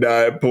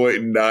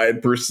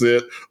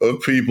 99.9%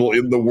 of people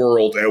in the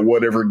world at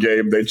whatever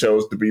game they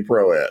chose to be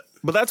pro at.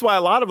 But that's why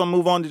a lot of them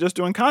move on to just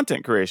doing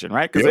content creation,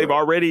 right? Because they've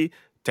already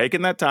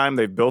taken that time,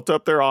 they've built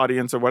up their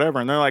audience or whatever,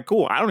 and they're like,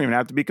 cool, I don't even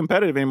have to be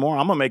competitive anymore.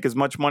 I'm going to make as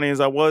much money as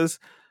I was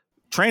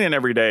training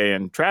every day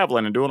and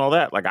traveling and doing all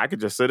that. Like, I could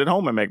just sit at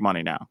home and make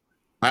money now.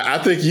 I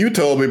think you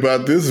told me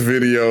about this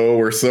video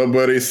where some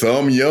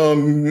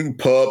young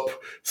pup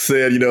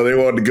said, you know, they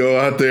wanted to go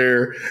out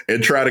there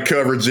and try to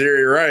cover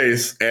Jerry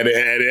Rice. And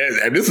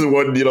this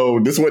wasn't 10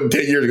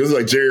 years ago. This was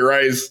like Jerry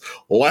Rice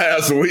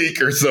last week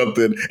or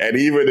something. And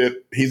even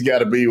he's got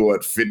to be,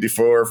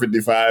 54,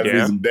 55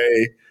 years a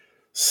day.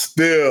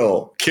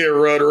 Still can't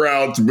run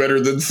around better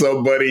than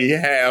somebody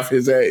half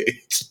his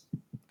age.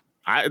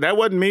 That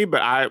wasn't me,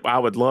 but I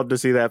would love to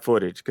see that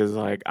footage because,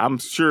 like, I'm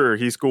sure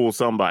he schooled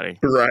somebody.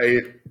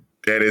 Right.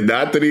 And it's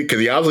not that because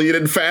he obviously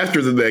didn't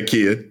faster than that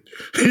kid,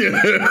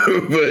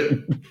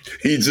 but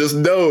he just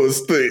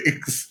knows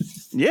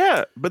things.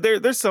 Yeah, but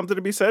there's something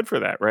to be said for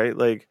that, right?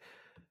 Like,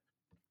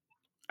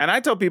 and I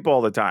tell people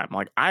all the time,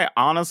 like, I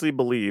honestly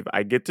believe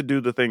I get to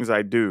do the things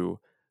I do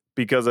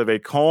because of a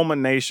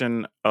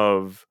culmination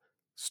of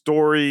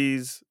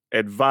stories,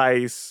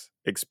 advice,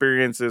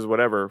 experiences,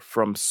 whatever,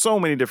 from so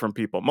many different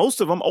people,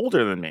 most of them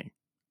older than me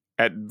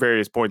at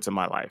various points in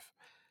my life.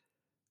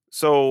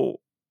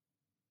 So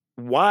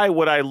why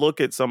would I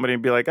look at somebody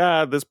and be like,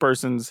 this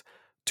person's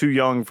too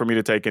young for me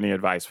to take any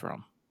advice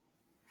from?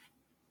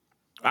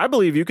 I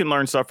believe you can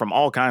learn stuff from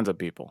all kinds of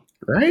people,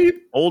 right?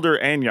 Older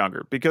and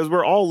younger, because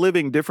we're all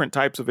living different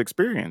types of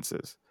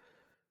experiences.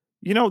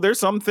 You know, there's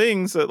some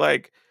things that,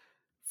 like,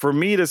 for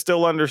me to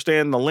still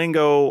understand the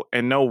lingo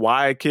and know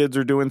why kids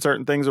are doing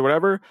certain things or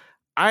whatever,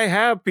 I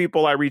have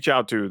people I reach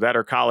out to that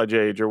are college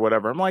age or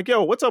whatever. I'm like,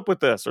 yo, what's up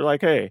with this? Or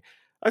like, hey,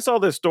 I saw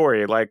this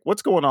story, like,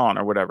 what's going on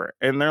or whatever.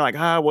 And they're like,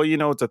 well, you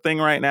know, it's a thing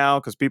right now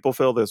because people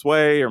feel this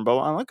way or blah,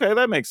 blah. I'm like, okay,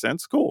 that makes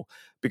sense. Cool.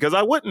 Because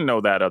I wouldn't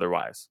know that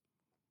otherwise.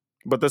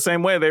 But the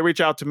same way they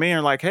reach out to me and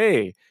are like,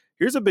 hey,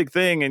 here's a big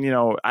thing. And, you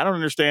know, I don't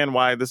understand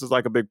why this is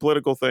like a big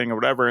political thing or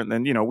whatever. And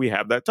then, you know, we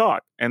have that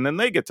talk and then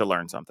they get to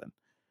learn something.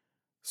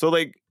 So,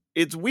 like,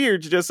 it's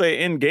weird to just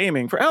say in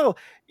gaming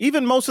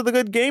even most of the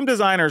good game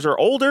designers are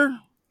older.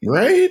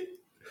 Right.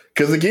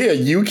 Because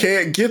again, you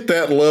can't get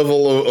that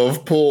level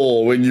of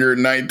pull when you're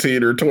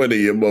 19 or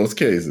 20 in most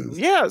cases.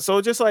 Yeah. So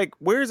just like,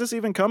 where is this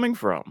even coming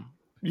from?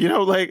 You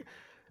know, like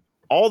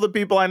all the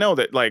people I know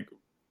that like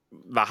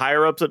the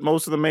higher ups at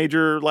most of the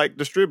major like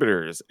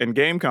distributors and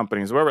game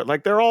companies, whatever,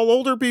 like they're all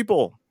older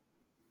people.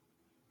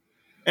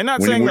 And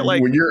not saying that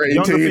like when you're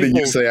 18 and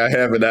you say, I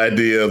have an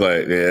idea,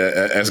 like,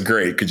 yeah, that's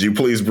great. Could you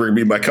please bring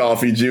me my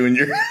coffee,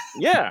 Junior?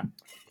 Yeah.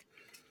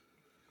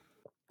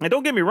 And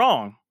don't get me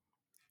wrong.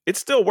 It's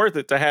still worth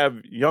it to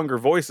have younger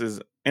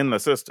voices in the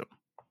system.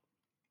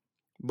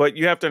 But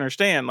you have to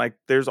understand, like,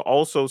 there's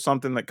also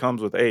something that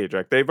comes with age.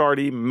 Like, they've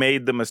already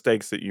made the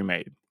mistakes that you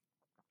made.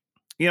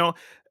 You know,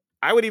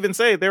 I would even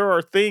say there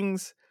are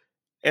things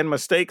and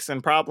mistakes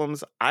and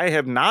problems I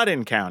have not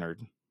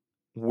encountered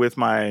with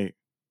my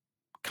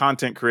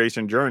content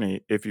creation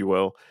journey, if you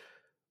will,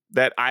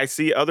 that I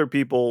see other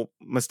people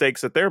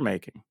mistakes that they're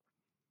making.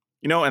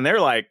 You know, and they're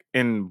like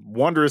in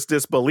wondrous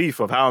disbelief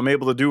of how I'm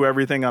able to do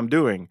everything I'm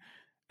doing.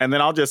 And then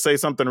I'll just say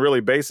something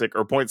really basic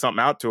or point something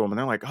out to them. And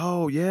they're like,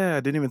 oh, yeah, I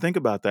didn't even think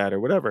about that or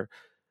whatever.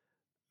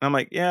 And I'm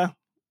like, yeah,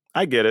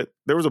 I get it.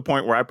 There was a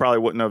point where I probably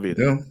wouldn't have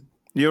either. Yeah.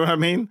 You know what I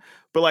mean?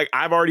 But like,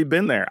 I've already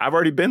been there. I've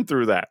already been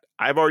through that.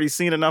 I've already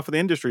seen enough of the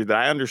industry that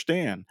I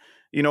understand.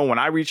 You know, when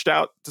I reached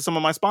out to some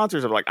of my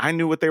sponsors, I'm like, I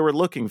knew what they were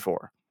looking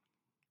for.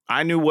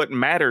 I knew what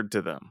mattered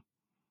to them.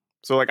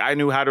 So like, I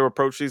knew how to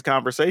approach these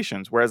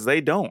conversations, whereas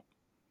they don't.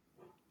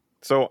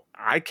 So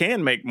I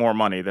can make more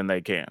money than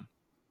they can.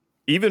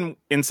 Even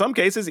in some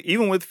cases,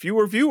 even with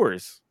fewer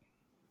viewers.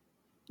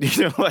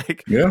 You know,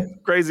 like,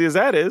 crazy as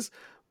that is.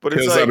 But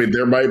it's like, I mean,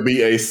 there might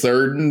be a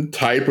certain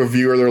type of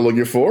viewer they're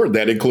looking for.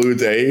 That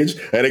includes age.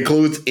 That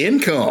includes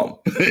income.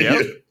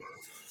 Yep.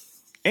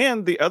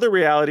 And the other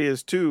reality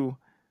is, too,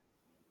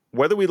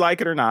 whether we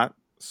like it or not,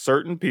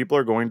 certain people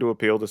are going to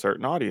appeal to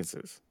certain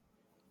audiences.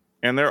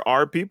 And there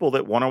are people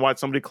that want to watch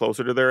somebody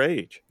closer to their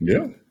age.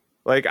 Yeah.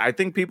 Like, I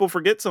think people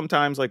forget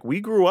sometimes, like,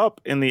 we grew up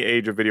in the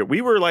age of video.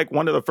 We were like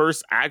one of the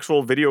first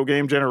actual video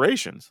game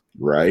generations.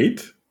 Right.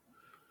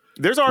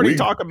 There's already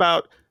talk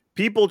about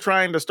people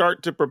trying to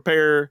start to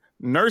prepare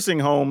nursing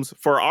homes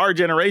for our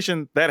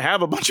generation that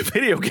have a bunch of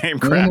video game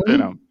crap in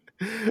them.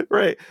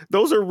 Right.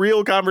 Those are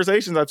real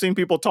conversations I've seen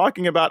people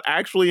talking about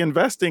actually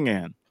investing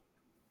in.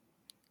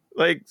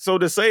 Like, so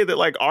to say that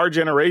like our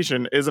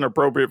generation isn't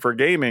appropriate for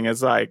gaming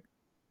is like,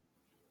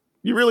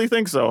 you really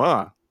think so,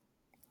 huh?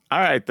 All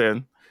right,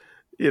 then.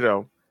 You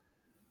know,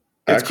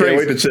 I can't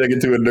wait to check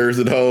into a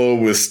nursing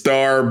home with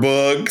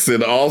Starbucks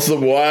and awesome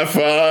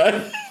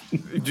Wi-Fi.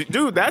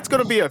 Dude, that's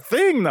going to be a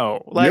thing,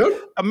 though. Like,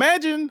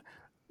 imagine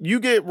you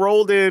get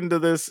rolled into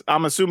this.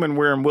 I'm assuming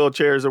we're in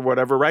wheelchairs or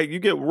whatever, right? You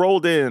get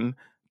rolled in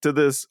to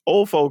this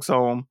old folks'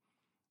 home,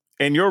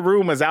 and your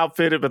room is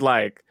outfitted with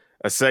like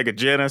a Sega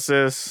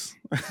Genesis,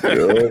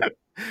 a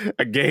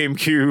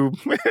GameCube.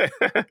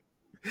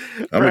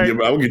 I'm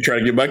gonna try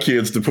to get my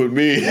kids to put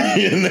me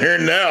in there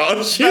now.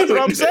 That's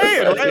what I'm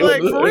saying, right?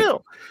 Like, for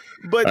real.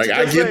 But like,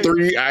 I get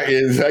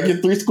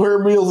 3 square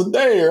meals a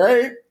day,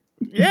 right?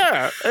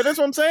 Yeah, and that's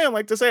what I'm saying.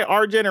 Like, to say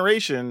our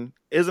generation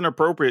isn't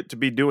appropriate to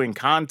be doing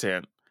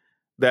content,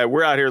 that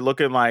we're out here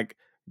looking like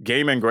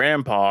gaming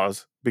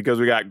grandpas because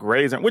we got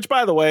grays. Which,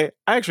 by the way,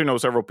 I actually know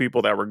several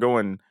people that were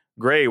going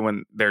gray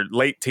when they're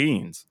late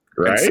teens,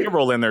 right? And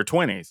several in their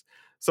 20s.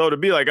 So to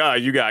be like, oh,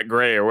 you got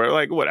gray or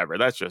like whatever,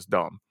 that's just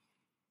dumb.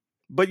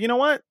 But you know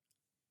what?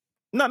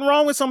 Nothing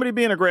wrong with somebody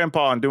being a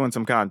grandpa and doing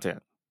some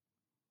content.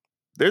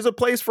 There's a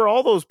place for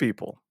all those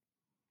people.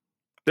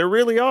 There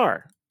really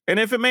are. And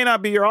if it may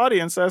not be your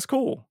audience, that's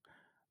cool.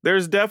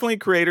 There's definitely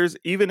creators,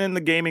 even in the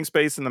gaming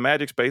space and the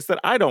Magic space, that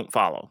I don't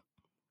follow,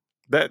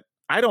 that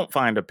I don't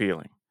find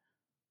appealing.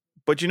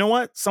 But you know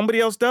what? Somebody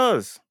else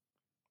does.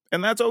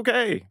 And that's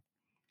okay.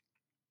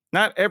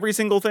 Not every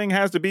single thing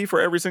has to be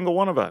for every single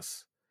one of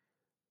us.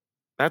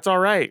 That's all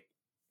right.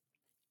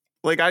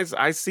 Like,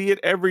 I see it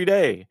every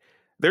day.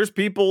 There's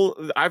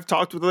people, I've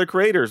talked with other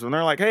creators, and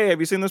they're like, hey, have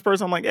you seen this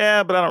person? I'm like,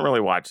 yeah, but I don't really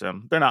watch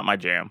them. They're not my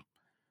jam.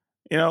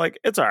 You know, like,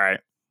 it's all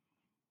right.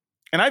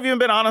 And I've even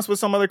been honest with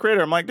some other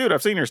creator. I'm like, dude,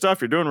 I've seen your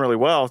stuff. You're doing really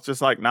well. It's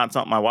just like not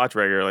something I watch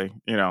regularly,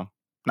 you know,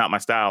 not my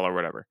style or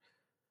whatever.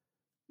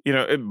 You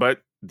know,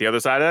 but the other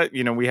side of that,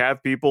 you know, we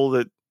have people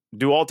that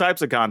do all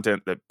types of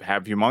content that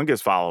have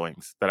humongous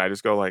followings that I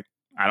just go like,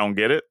 I don't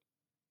get it,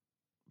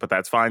 but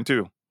that's fine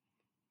too.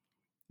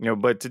 You know,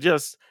 but to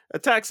just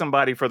attack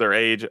somebody for their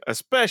age,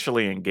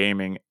 especially in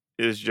gaming,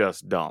 is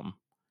just dumb.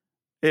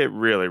 It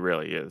really,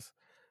 really is.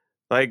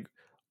 Like,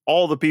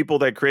 all the people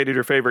that created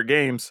your favorite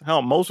games,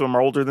 hell, most of them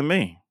are older than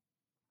me.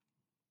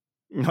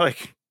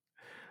 Like,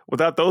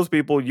 without those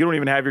people, you don't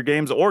even have your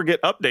games or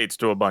get updates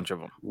to a bunch of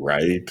them.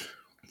 Right.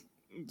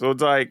 So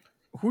it's like,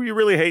 who are you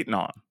really hating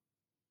on?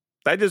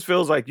 That just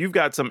feels like you've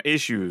got some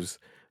issues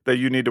that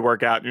you need to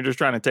work out. And you're just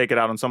trying to take it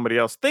out on somebody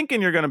else,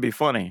 thinking you're going to be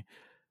funny.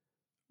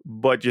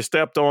 But you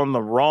stepped on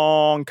the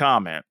wrong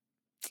comment.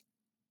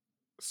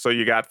 So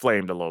you got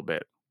flamed a little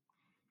bit.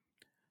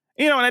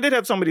 You know, and I did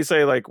have somebody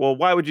say, like, well,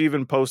 why would you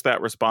even post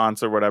that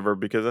response or whatever?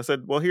 Because I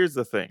said, well, here's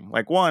the thing.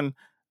 Like, one,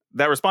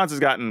 that response has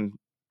gotten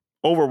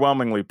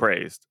overwhelmingly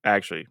praised,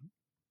 actually,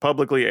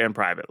 publicly and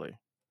privately.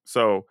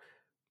 So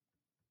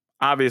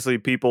obviously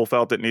people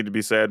felt it needed to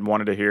be said,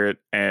 wanted to hear it.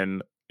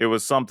 And it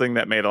was something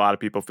that made a lot of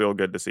people feel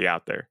good to see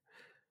out there.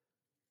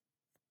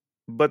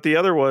 But the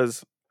other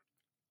was,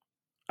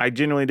 I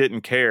genuinely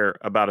didn't care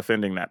about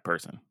offending that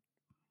person.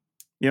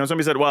 You know,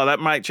 somebody said, well, that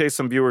might chase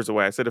some viewers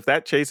away. I said, if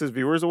that chases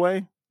viewers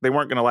away, they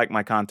weren't going to like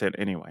my content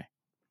anyway.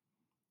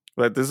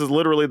 Like, this is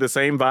literally the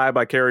same vibe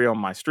I carry on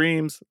my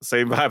streams, the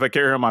same vibe I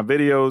carry on my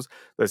videos,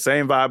 the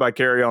same vibe I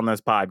carry on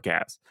this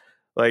podcast.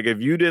 Like,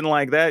 if you didn't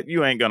like that,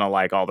 you ain't gonna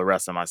like all the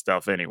rest of my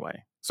stuff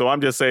anyway. So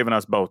I'm just saving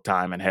us both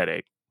time and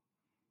headache.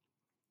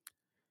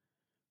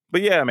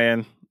 But yeah,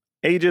 man,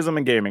 ageism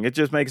in gaming, it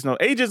just makes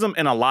ageism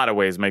in a lot of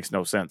ways makes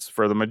no sense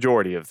for the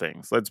majority of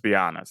things, let's be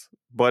honest.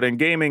 But in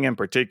gaming in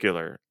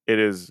particular, it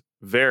is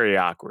very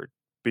awkward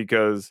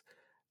because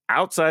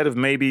outside of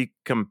maybe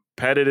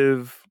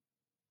competitive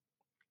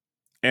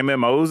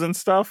MMOs and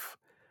stuff,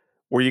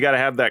 where you got to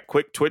have that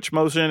quick twitch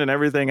motion and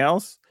everything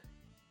else,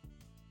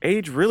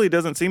 age really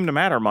doesn't seem to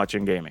matter much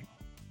in gaming.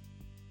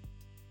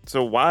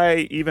 So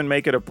why even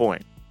make it a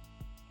point?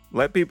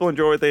 Let people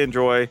enjoy what they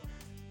enjoy.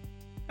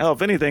 Hell,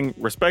 if anything,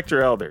 respect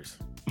your elders.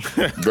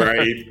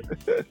 Right.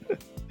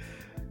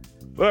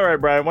 All right,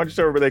 Brian, why don't you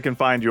tell everybody they can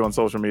find you on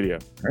social media?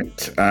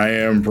 Right. I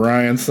am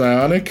Brian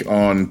Psionic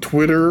on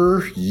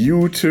Twitter,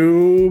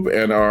 YouTube,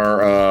 and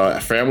our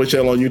family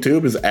channel on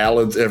YouTube is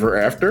Alan's Ever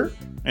After.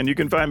 And you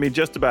can find me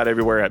just about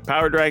everywhere at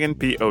Power Dragon,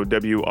 POWRDRAGN,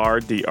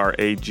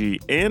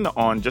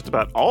 on just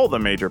about all the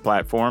major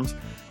platforms.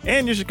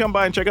 And you should come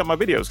by and check out my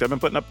videos. I've been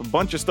putting up a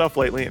bunch of stuff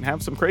lately and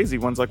have some crazy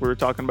ones like we were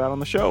talking about on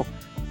the show.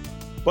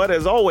 But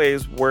as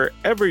always,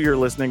 wherever you're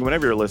listening,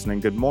 whenever you're listening,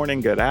 good morning,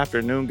 good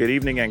afternoon, good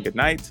evening, and good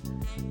night.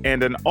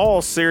 And in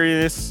all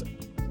seriousness,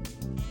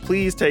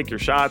 please take your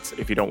shots.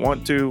 If you don't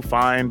want to,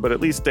 fine, but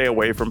at least stay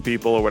away from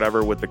people or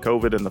whatever with the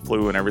COVID and the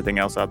flu and everything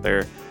else out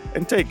there.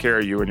 And take care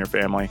of you and your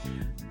family.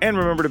 And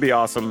remember to be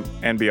awesome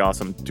and be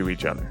awesome to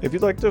each other. If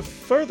you'd like to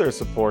further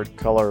support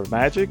Color of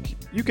Magic,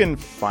 you can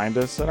find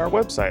us on our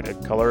website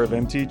at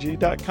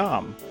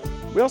colorofmtg.com.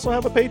 We also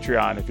have a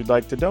Patreon if you'd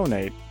like to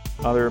donate.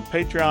 Either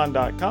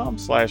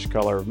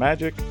patreon.com/Color of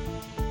Magic.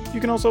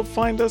 You can also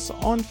find us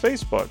on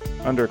Facebook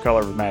under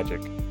Color of Magic.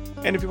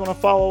 And if you want to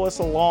follow us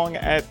along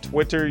at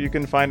Twitter, you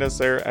can find us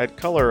there at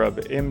Color of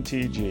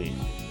MTG.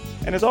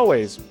 And as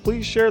always,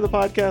 please share the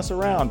podcast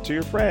around to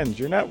your friends,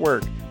 your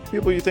network,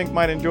 people you think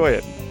might enjoy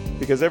it,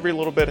 because every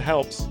little bit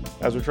helps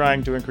as we're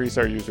trying to increase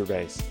our user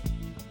base.